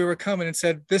 people knew we were coming and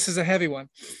said, "This is a heavy one."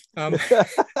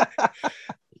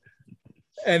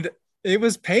 And it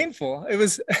was painful. It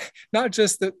was not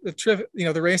just the trip,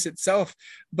 the race itself,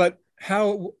 but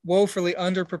how woefully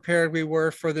underprepared we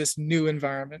were for this new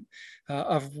environment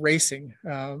of racing,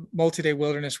 multi-day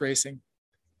wilderness racing.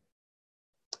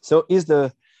 So is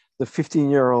the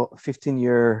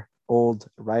 15-year-old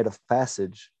rite of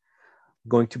passage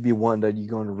going to be one that you're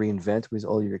going to reinvent with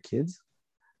all your kids?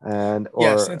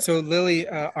 Yes, and so Lily,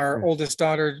 our oldest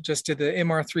daughter, just did the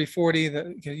MR 340.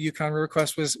 The Yukon River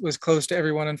Quest was closed to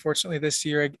everyone, unfortunately, this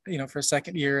year. For a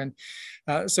second year, and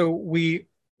so we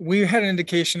had an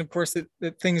indication, of course, that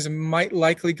things might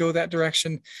likely go that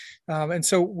direction, and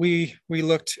so we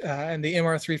looked, and the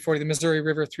MR 340, the Missouri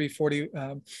River 340,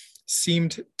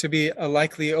 seemed to be a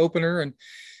likely opener, and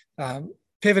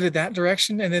pivoted that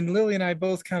direction. And then Lily and I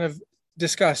both kind of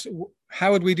discussed,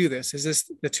 how would we do this? Is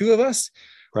this the two of us?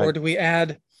 Right. Or do we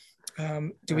add,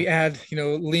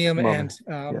 Liam Mom.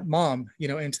 And Mom,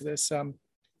 into this?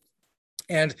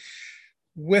 And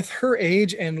with her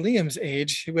age and Liam's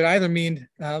age, it would either mean,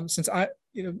 since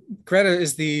Greta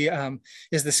is the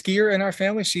skier in our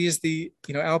family. She is the,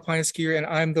 alpine skier, and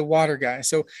I'm the water guy.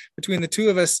 So between the two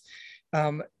of us,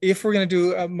 if we're going to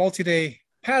do a multi-day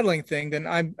paddling thing, then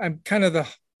I'm kind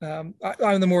of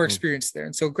I'm the more experienced there.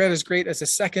 And so Greta's great as a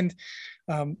second,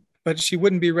 but she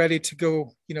wouldn't be ready to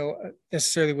go,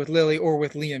 necessarily with Lily or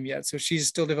with Liam yet. So she's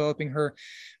still developing her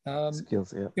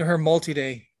skills, her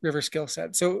multi-day river skill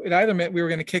set. So it either meant we were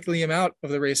going to kick Liam out of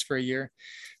the race for a year,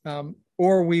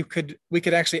 or we could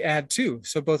actually add two.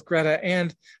 So both Greta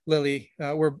and Lily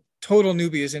were total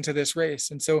newbies into this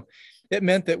race. And so it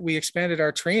meant that we expanded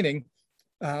our training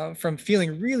from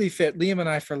feeling really fit, Liam and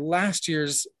I, for last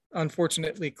year's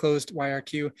unfortunately closed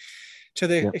YRQ,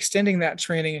 to extending that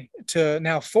training to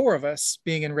now 4 of us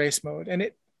being in race mode. And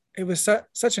it was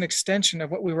such an extension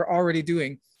of what we were already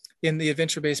doing in the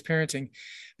adventure-based parenting,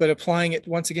 but applying it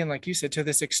once again, like you said, to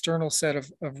this external set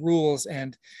of rules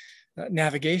and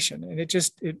navigation. And it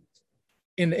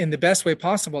in the best way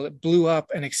possible, it blew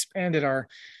up and expanded our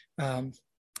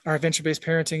adventure-based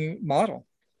parenting model.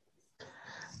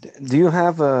 Do you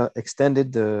have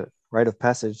extended the rite of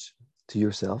passage to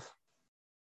yourself?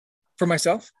 For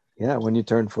myself? Yeah, when you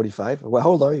turn 45. Well, how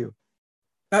old are you?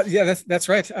 Yeah, that's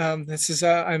right. This is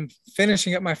I'm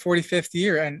finishing up my 45th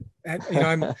year, and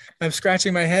I'm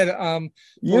scratching my head.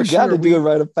 You got to do a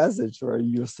rite of passage for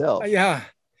yourself. Yeah,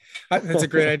 that's a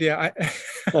great idea.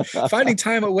 Finding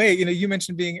time away. You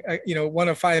mentioned being one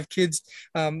of 5 kids.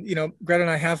 Greta and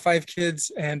I have 5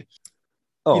 kids, and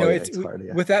it's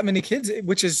hard, with that many kids,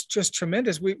 which is just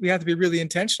tremendous. We have to be really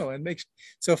intentional and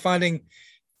so finding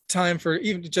time for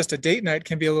even just a date night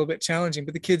can be a little bit challenging,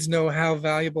 but the kids know how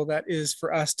valuable that is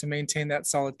for us to maintain that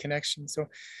solid connection. So,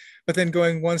 but then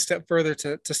going one step further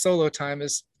to solo time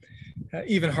is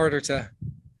even harder to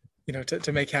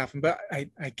make happen. But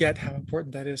I get how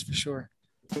important that is for sure.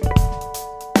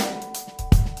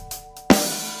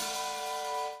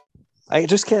 I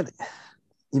just can't.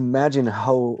 imagine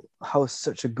how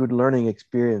such a good learning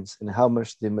experience and how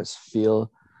much they must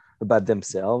feel about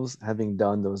themselves having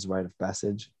done those rite of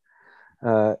passage.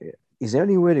 Uh, is there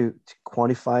any way to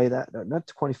quantify that? Not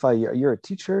to quantify, you're a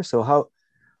teacher, so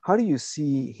how do you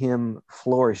see him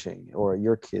flourishing, or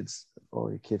your kids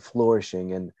or your kid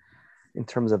flourishing, and in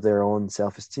terms of their own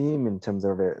self-esteem, in terms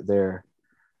of their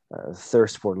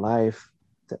thirst for life?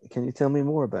 Can you tell me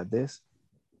more about this?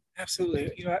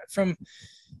 Absolutely. From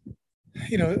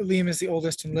Liam is the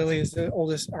oldest and Lily is the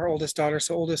oldest, our oldest daughter.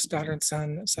 So oldest daughter and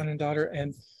son and daughter.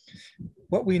 And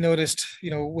what we noticed,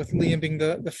 with Liam being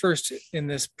the first in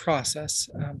this process,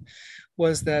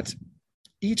 was that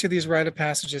each of these rite of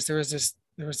passages, there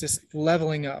was this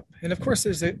leveling up. And of course,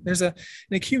 there's an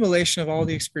accumulation of all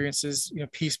the experiences,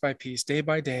 piece by piece, day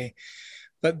by day.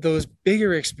 But those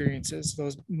bigger experiences,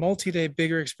 those multi-day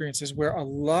bigger experiences where a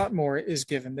lot more is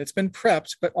given, that's been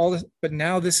prepped, but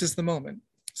now this is the moment.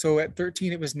 So at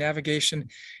 13, it was navigation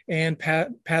and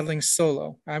paddling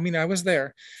solo. I mean, I was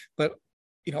there, but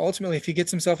ultimately, if he gets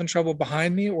himself in trouble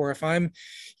behind me, or if I'm,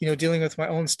 dealing with my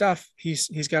own stuff,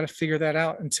 he's got to figure that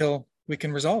out until we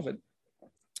can resolve it.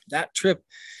 That trip,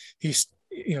 he's,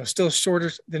 still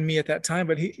shorter than me at that time,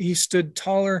 but he stood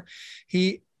taller.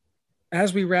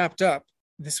 As we wrapped up,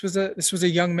 this was a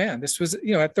young man. This was,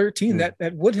 at 13, that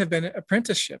would have been an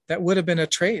apprenticeship. That would have been a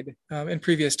trade in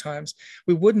previous times.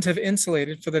 We wouldn't have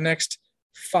insulated for the next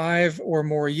 5 or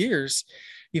more years,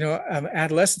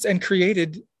 adolescence, and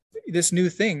created this new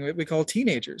thing that we call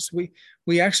teenagers.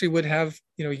 We actually would have,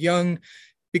 young,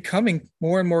 becoming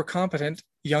more and more competent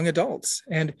young adults.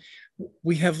 And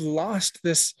we have lost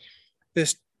this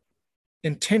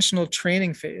intentional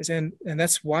training phase. And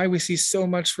that's why we see so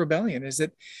much rebellion, is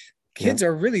that kids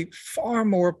are really far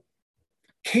more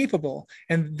capable,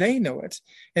 and they know it.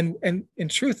 And in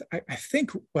truth, I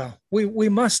think, well, we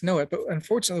must know it, but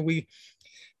unfortunately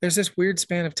there's this weird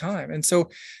span of time. And so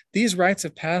these rites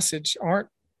of passage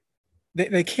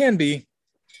they can be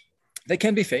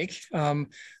fake,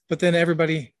 but then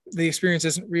the experience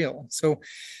isn't real. So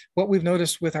what we've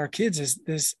noticed with our kids is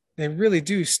this: they really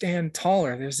do stand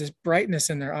taller. There's this brightness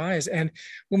in their eyes. And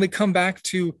when we come back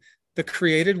to the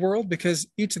created world, because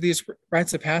each of these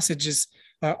rites of passages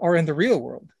are in the real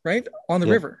world, right? On the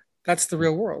river, that's the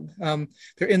real world.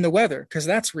 They're in the weather, because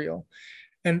that's real.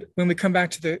 And when we come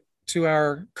back to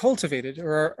our cultivated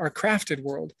or our crafted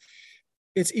world,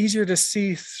 it's easier to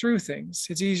see through things.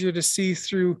 It's easier to see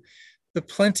through the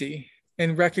plenty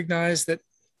and recognize that,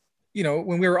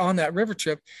 when we were on that river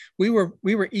trip, we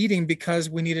were eating because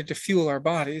we needed to fuel our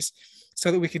bodies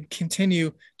so that we could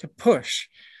continue to push.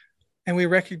 And we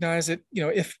recognize that,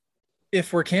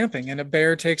 if we're camping and a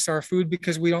bear takes our food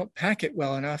because we don't pack it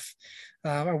well enough,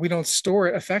 or we don't store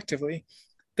it effectively,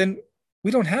 then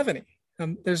we don't have any.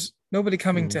 There's nobody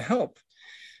coming to help.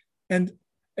 And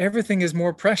everything is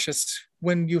more precious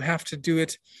when you have to do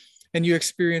it and you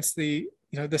experience the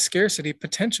scarcity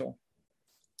potential.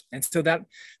 And so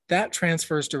that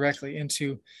transfers directly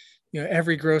into,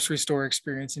 every grocery store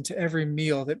experience, into every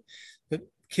meal that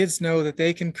kids know that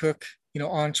they can cook,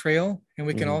 on trail, and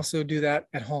we can also do that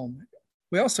at home.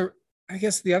 We also, I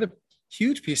guess the other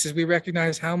huge piece is we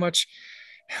recognize how much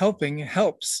helping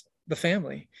helps the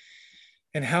family,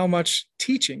 and how much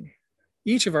teaching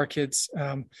each of our kids,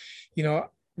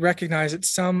 recognize at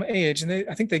some age, and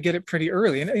I think they get it pretty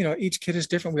early. And each kid is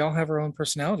different. We all have our own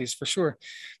personalities, for sure.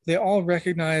 They all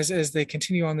recognize, as they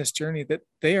continue on this journey, that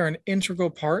they are an integral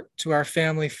part to our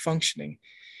family functioning.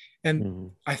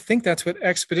 And I think that's what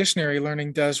expeditionary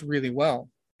learning does really well,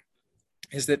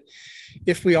 is that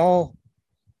if we all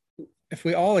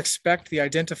expect the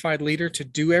identified leader to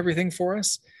do everything for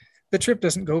us, the trip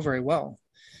doesn't go very well.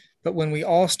 But when we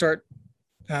all start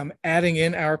adding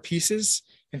in our pieces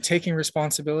and taking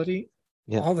responsibility,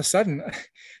 all of a sudden,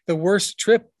 the worst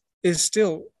trip is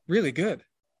still really good.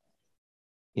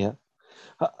 Yeah.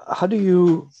 How do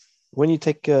you, when you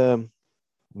take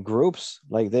groups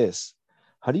like this,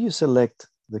 how do you select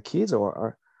the kids,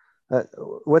 or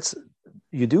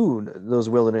you do those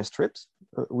wilderness trips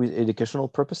with educational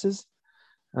purposes?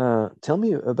 Tell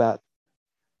me about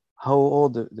how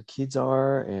old the kids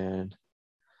are, and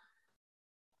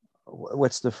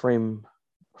what's the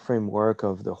framework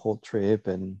of the whole trip,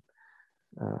 and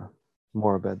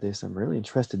more about this. I'm really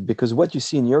interested, because what you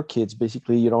see in your kids,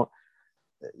 basically,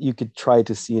 you could try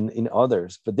to see in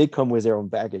others, but they come with their own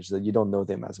baggage that you don't know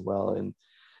them as well.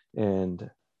 And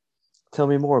tell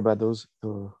me more about those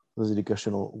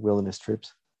educational wilderness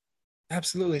trips.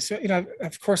 Absolutely. So,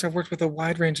 of course, I've worked with a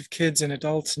wide range of kids and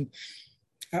adults, and,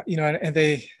 and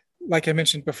they, like I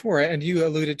mentioned before, and you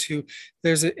alluded to,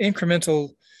 there's an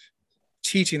incremental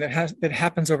teaching that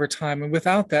happens over time. And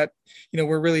without that,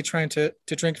 we're really trying to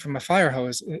drink from a fire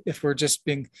hose if we're just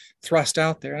being thrust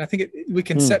out there. And I think we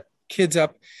can set kids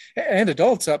up and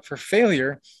adults up for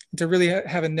failure, to really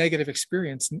have a negative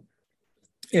experience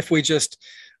if we just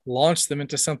launch them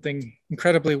into something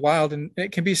incredibly wild, and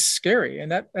it can be scary.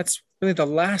 And that's really the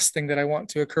last thing that I want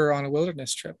to occur on a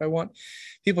wilderness trip. I want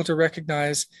people to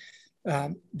recognize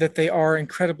that they are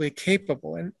incredibly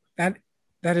capable, and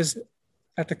that is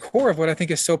at the core of what I think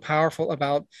is so powerful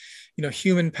about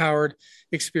human-powered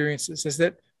experiences, is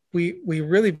that we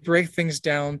really break things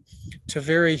down to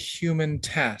very human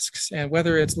tasks. And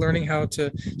whether it's learning how to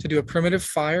do a primitive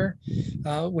fire,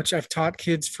 which I've taught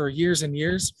kids for years and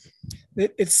years,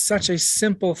 it's such a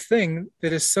simple thing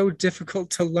that is so difficult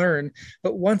to learn.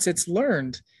 But once it's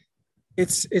learned,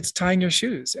 it's tying your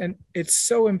shoes. And it's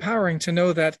so empowering to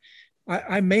know that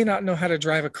I may not know how to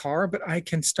drive a car, but I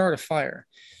can start a fire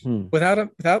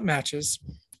without matches,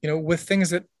 with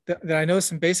things that I know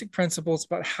some basic principles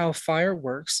about how fire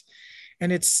works.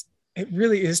 And it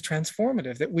really is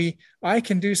transformative that I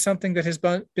can do something that has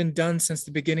been done since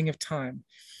the beginning of time.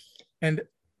 And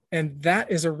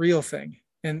that is a real thing.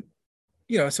 And,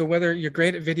 so whether you're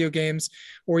great at video games,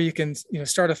 or you can,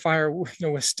 start a fire,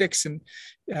 with sticks and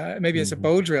maybe it's a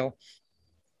bow drill,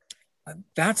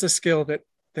 that's a skill that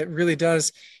really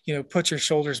does, put your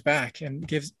shoulders back and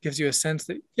gives you a sense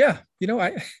that,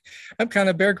 I'm kind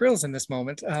of Bear Grylls in this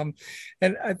moment.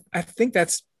 And I think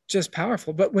that's just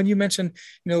powerful. But when you mentioned,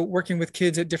 working with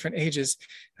kids at different ages,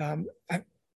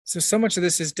 so much of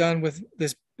this is done with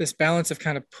this balance of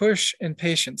kind of push and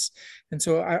patience. And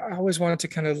so I always wanted to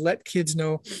kind of let kids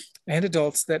know, and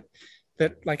adults, that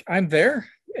like, I'm there,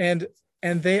 and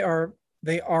they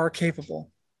are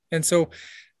capable. And so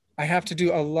I have to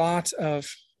do a lot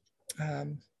of,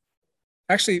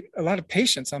 actually a lot of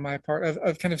patience on my part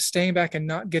of kind of staying back and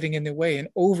not getting in the way and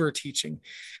over teaching,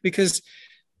 because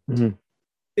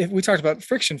if we talked about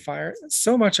friction fire,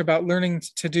 so much about learning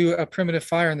to do a primitive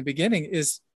fire in the beginning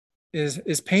is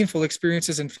painful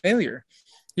experiences and failure.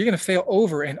 You're going to fail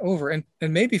over and over, and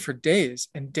maybe for days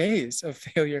and days of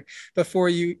failure before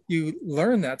you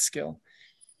learn that skill.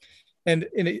 And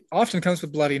it often comes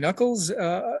with bloody knuckles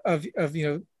of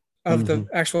the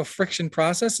actual friction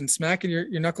process and smacking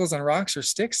your knuckles on rocks or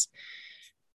sticks.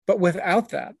 But without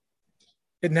that,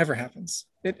 it never happens.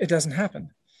 It doesn't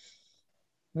happen.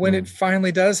 When it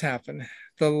finally does happen,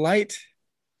 the light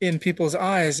in people's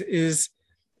eyes is,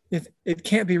 it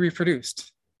can't be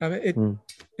reproduced.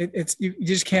 It's you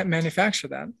just can't manufacture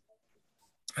that.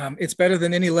 It's better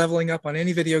than any leveling up on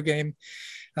any video game.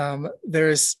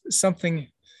 There's something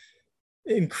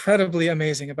incredibly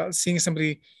amazing about seeing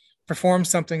somebody perform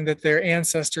something that their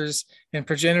ancestors and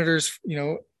progenitors,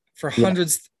 for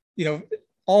hundreds,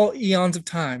 all eons of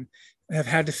time have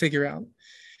had to figure out.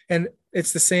 And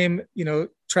it's the same,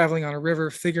 traveling on a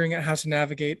river, figuring out how to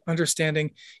navigate,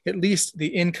 understanding at least the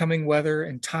incoming weather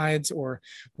and tides or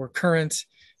currents,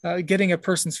 getting a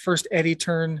person's first eddy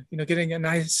turn, getting a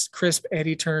nice crisp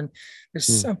eddy turn. There's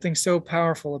something so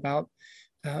powerful about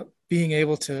being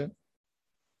able to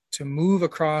move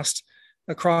across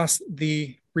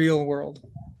the real world.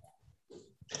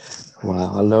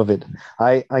 Wow, I love it.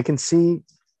 I can see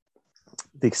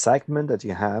the excitement that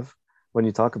you have when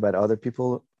you talk about other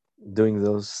people doing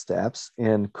those steps,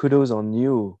 and kudos on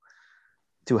you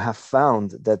to have found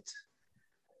that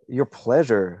your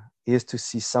pleasure is to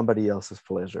see somebody else's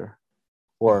pleasure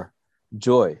or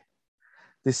joy.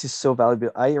 This is so valuable.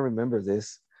 I remember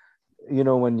this,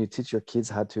 when you teach your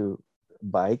kids how to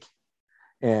bike,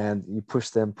 and you push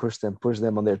them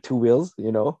on their two wheels,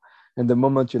 and the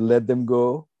moment you let them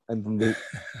go and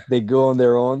they go on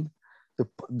their own,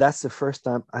 that's the first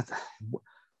time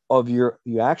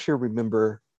you actually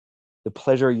remember the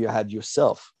pleasure you had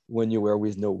yourself when you were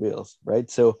with no wheels, right?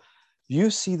 So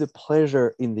you see the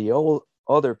pleasure in the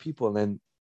other people, and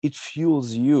it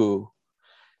fuels you.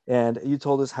 And you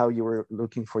told us how you were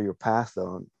looking for your path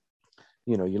on,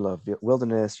 you love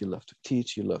wilderness, you love to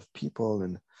teach, you love people,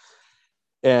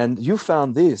 and you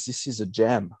found this is a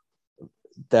gem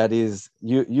that is,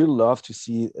 you love to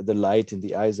see the light in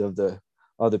the eyes of the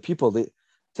other people.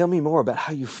 Tell me more about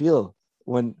how you feel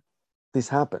when this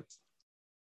happens.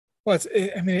 Well,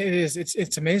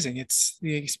 it's amazing. It's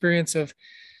the experience of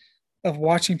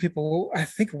watching people, I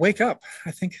think, wake up. I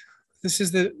think this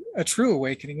is a true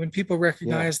awakening, when people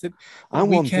recognize that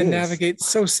we can navigate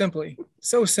so simply,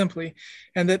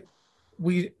 and that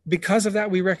because of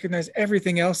that, we recognize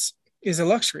everything else is a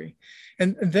luxury,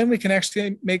 and then we can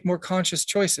actually make more conscious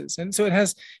choices. And so it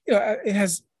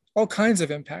has all kinds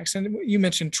of impacts. And you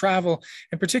mentioned travel,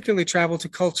 and particularly travel to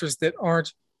cultures that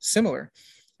aren't similar.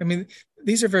 I mean,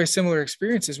 these are very similar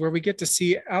experiences where we get to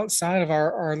see outside of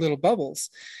our little bubbles.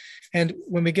 And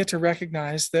when we get to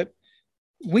recognize that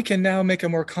we can now make a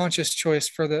more conscious choice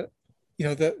for the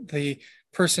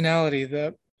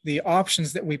personality, the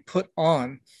options that we put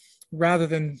on, rather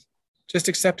than just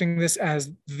accepting this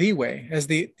as the way, as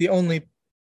the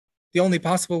only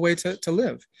possible way to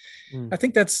live. I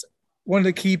think that's one of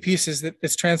the key pieces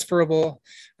that's transferable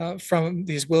from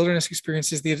these wilderness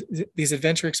experiences, these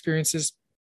adventure experiences,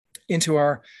 into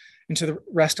the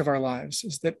rest of our lives,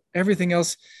 is that everything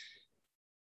else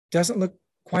doesn't look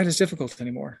quite as difficult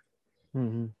anymore.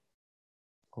 Mm-hmm.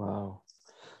 Wow.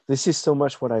 This is so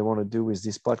much what I want to do with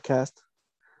this podcast.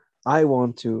 I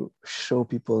want to show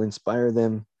people, inspire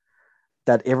them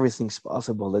that everything's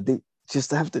possible, that they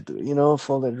just have to do,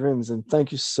 follow their dreams. And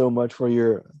thank you so much for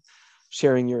your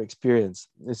sharing your experience.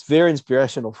 It's very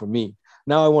inspirational for me.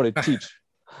 Now I want to teach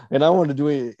and I want to do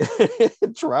it,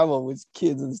 travel with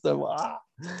kids and stuff.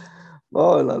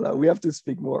 Oh, la, la. We have to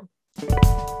speak more.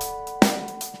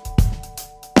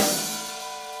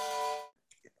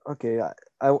 Okay,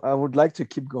 I would like to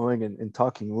keep going and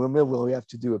talking. We'll have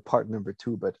to do a part number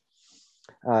 2, but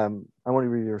I want to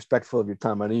be respectful of your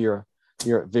time. I know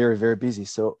you're very, very busy.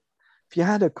 So if you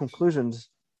had a conclusions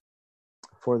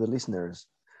for the listeners,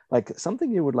 like something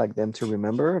you would like them to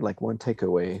remember, like one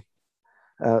takeaway,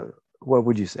 what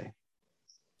would you say?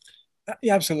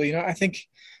 Yeah, absolutely. I think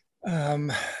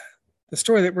the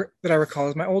story that I recall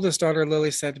is my oldest daughter, Lily,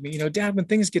 said to me, Dad, when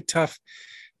things get tough,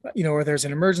 or there's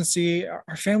an emergency,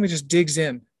 our family just digs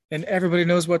in and everybody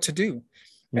knows what to do.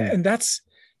 And that's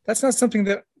not something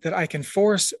that I can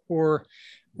force or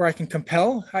I can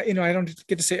compel. I don't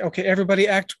get to say, okay, everybody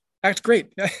act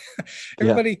great.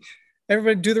 everybody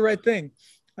do the right thing.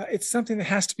 It's something that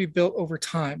has to be built over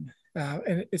time.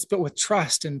 And it's built with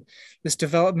trust and this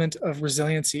development of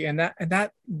resiliency. And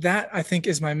that I think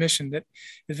is my mission, that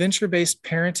adventure-based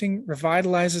parenting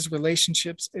revitalizes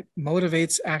relationships, it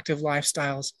motivates active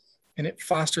lifestyles, and it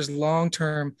fosters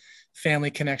long-term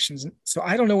family connections. So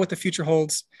I don't know what the future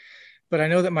holds, but I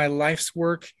know that my life's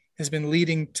work has been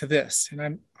leading to this.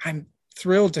 And I'm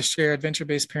thrilled to share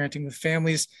adventure-based parenting with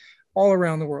families all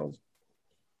around the world.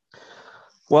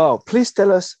 Wow. Please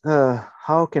tell us,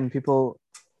 how can people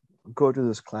go to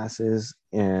those classes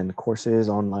and courses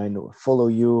online, or follow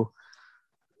you,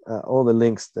 all the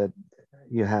links that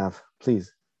you have,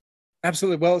 please?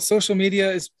 Absolutely. Well, social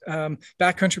media is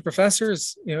Backcountry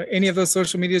Professors. Any of those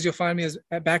social medias, you'll find me as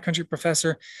at Backcountry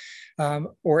Professor,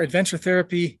 or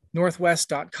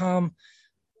adventuretherapynorthwest.com,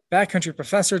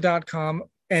 backcountryprofessor.com,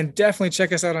 and definitely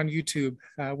check us out on YouTube.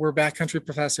 We're Backcountry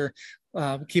Professor.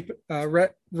 Keep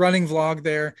running vlog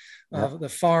there, the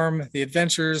farm, the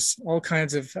adventures, all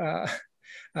kinds of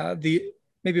the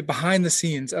maybe behind the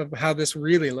scenes of how this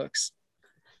really looks.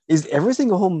 Is everything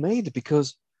homemade?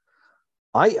 Because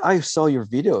I saw your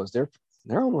videos. They're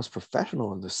almost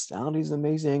professional, and the sound is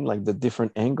amazing, like the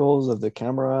different angles of the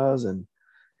cameras. And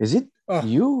is it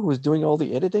you who's doing all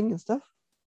the editing and stuff?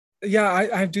 Yeah,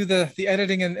 I do the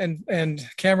editing and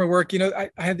camera work. I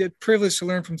had the privilege to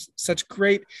learn from such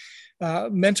great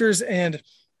mentors and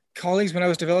colleagues when I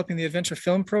was developing the adventure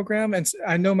film program. And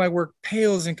I know my work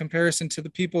pales in comparison to the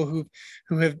people who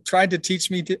have tried to teach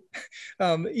me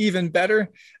even better.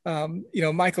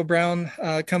 Michael Brown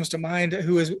comes to mind,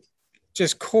 who is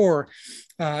just core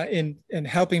in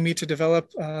helping me to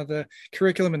develop the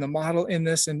curriculum and the model in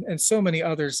this, and so many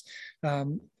others.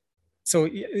 So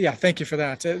yeah, thank you for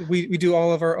that. We do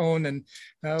all of our own, and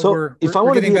we're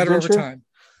getting better over time.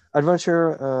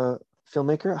 Adventure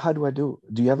filmmaker, how do I do?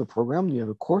 Do you have a program? Do you have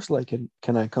a course? Like,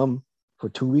 can I come for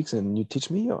 2 weeks and you teach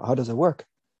me, or how does it work?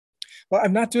 Well,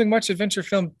 I'm not doing much adventure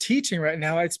film teaching right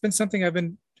now. It's been something I've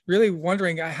been really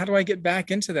wondering, how do I get back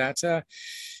into that?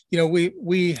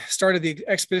 We started the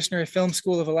Expeditionary Film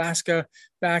School of Alaska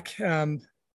back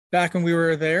when we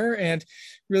were there, and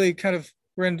really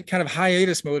we're in kind of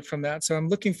hiatus mode from that. So I'm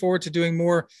looking forward to doing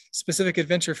more specific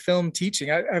adventure film teaching.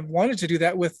 I've wanted to do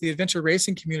that with the adventure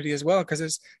racing community as well, because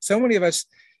there's so many of us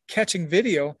catching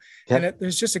video, and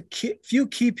there's just few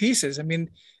key pieces. I mean,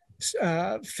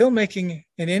 filmmaking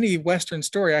in any Western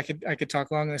story, I could talk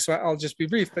long on this, so I'll just be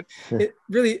brief, but it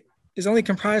really is only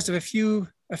comprised of a few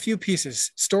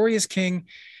pieces. Story is king,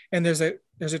 and there's an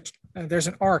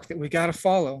arc that we got to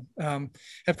follow.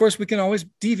 Of course, we can always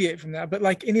deviate from that, but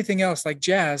like anything else, like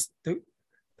jazz, the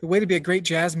way to be a great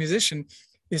jazz musician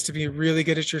is to be really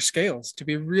good at your scales, to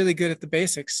be really good at the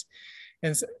basics.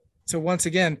 And so once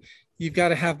again, you've got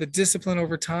to have the discipline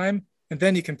over time, and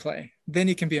then you can play. Then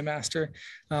you can be a master.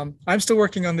 I'm still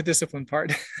working on the discipline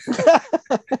part.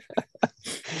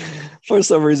 For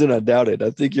some reason, I doubt it. I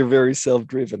think you're very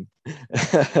self-driven.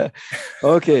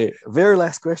 Okay, very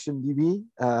last question, DB.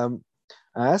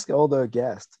 I ask all the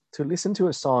guests to listen to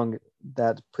a song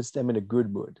that puts them in a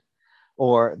good mood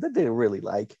or that they really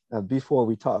like before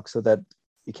we talk so that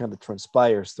it kind of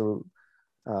transpires through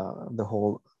the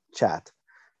whole chat.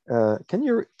 Can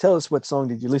you tell us what song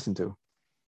did you listen to?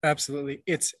 Absolutely.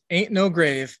 It's Ain't No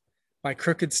Grave by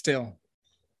Crooked Still.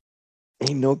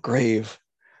 Ain't No Grave.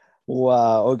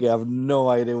 Wow. Okay, I have no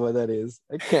idea what that is.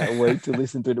 I can't wait to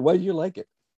listen to it. Why do you like it?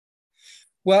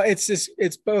 Well,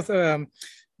 it's both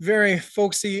very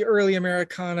folksy, early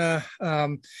Americana,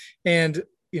 and kind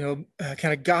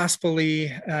of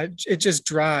gospelly. It just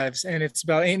drives, and it's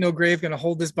about ain't no grave gonna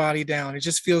hold this body down. It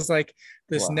just feels like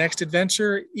this Wow. next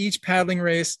adventure, each paddling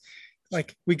race,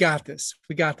 like we got this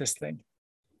thing.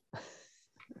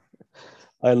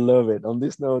 I love it. On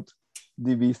this note,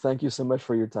 DB, thank you so much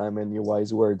for your time and your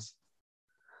wise words.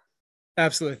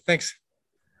 Absolutely. Thanks.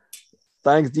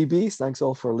 Thanks, DB. Thanks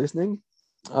all for listening.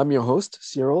 I'm your host,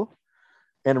 Cyril.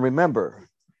 And remember,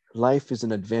 life is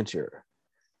an adventure.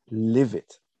 Live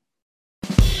it.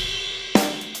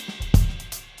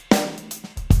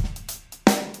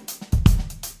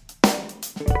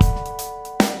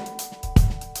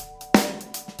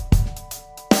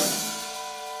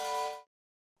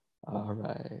 All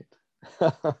right.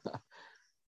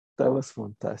 That was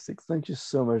fantastic. Thank you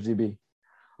so much, DB.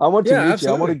 I want to meet Absolutely.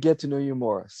 you. I want to get to know you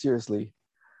more. Seriously.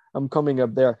 I'm coming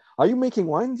up there. Are you making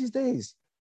wine these days?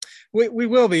 We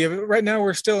will be. Right now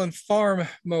we're still in farm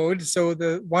mode. So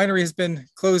the winery has been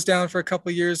closed down for a couple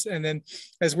of years. And then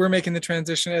as we're making the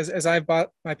transition, as I bought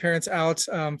my parents out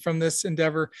from this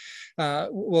endeavor,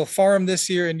 we'll farm this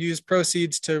year and use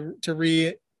proceeds to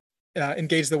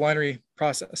engage the winery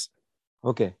process.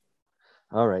 Okay.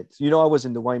 All right. So, I was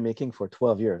in the winemaking for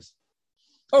 12 years.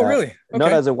 Oh, really? Okay.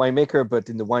 Not as a winemaker, but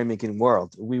in the winemaking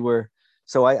world.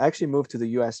 So I actually moved to the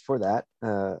US for that.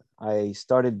 I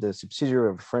started the subsidiary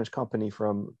of a French company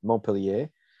from Montpellier,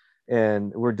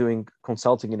 and we're doing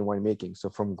consulting in winemaking. So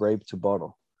from grape to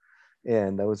bottle.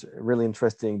 And that was really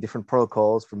interesting, different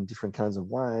protocols from different kinds of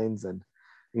wines and,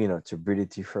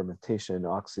 turbidity, fermentation,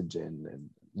 oxygen, and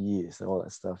yeast and all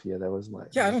that stuff. Yeah, that was my.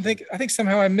 Yeah, I think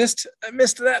somehow I missed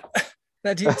that.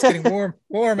 That it's getting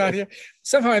warm out here.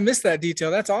 Somehow I missed that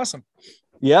detail. That's awesome.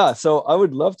 Yeah, so I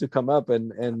would love to come up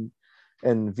and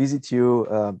visit you.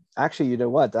 Actually, you know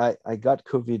what? I got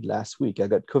COVID last week. I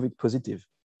got COVID positive.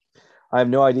 I have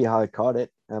no idea how I caught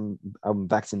it. I'm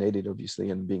vaccinated, obviously,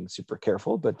 and being super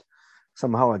careful, but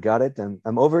somehow I got it, and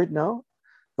I'm over it now.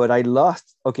 But I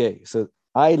lost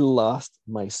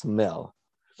my smell.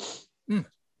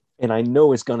 And I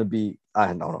know it's going to be, I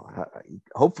don't know,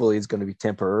 hopefully it's going to be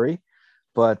temporary.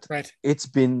 But It's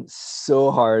been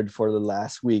so hard for the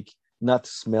last week not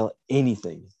to smell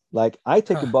anything. Like I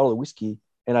take a bottle of whiskey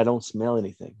and I don't smell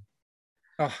anything.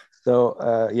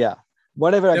 So yeah,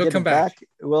 whenever I get back,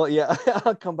 well, yeah,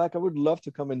 I'll come back. I would love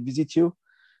to come and visit you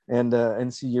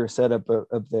and see your setup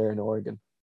up there in Oregon.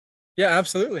 Yeah,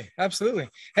 absolutely. Absolutely.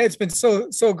 Hey, it's been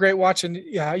so great watching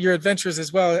your adventures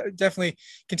as well. Definitely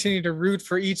continue to root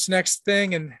for each next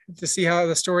thing and to see how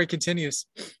the story continues.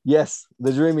 Yes,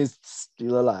 the dream is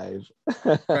still alive.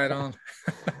 Right on.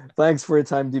 Thanks for your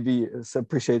time, DB.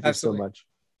 Appreciate it so much.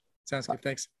 Sounds good.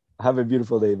 Thanks. Have a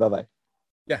beautiful day. Bye-bye.